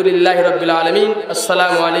আলহামদুলিল্লাহি রাব্বিল আলামিন।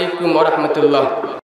 আসসালামু আলাইকুম ওয়া রাহমাতুল্লাহ।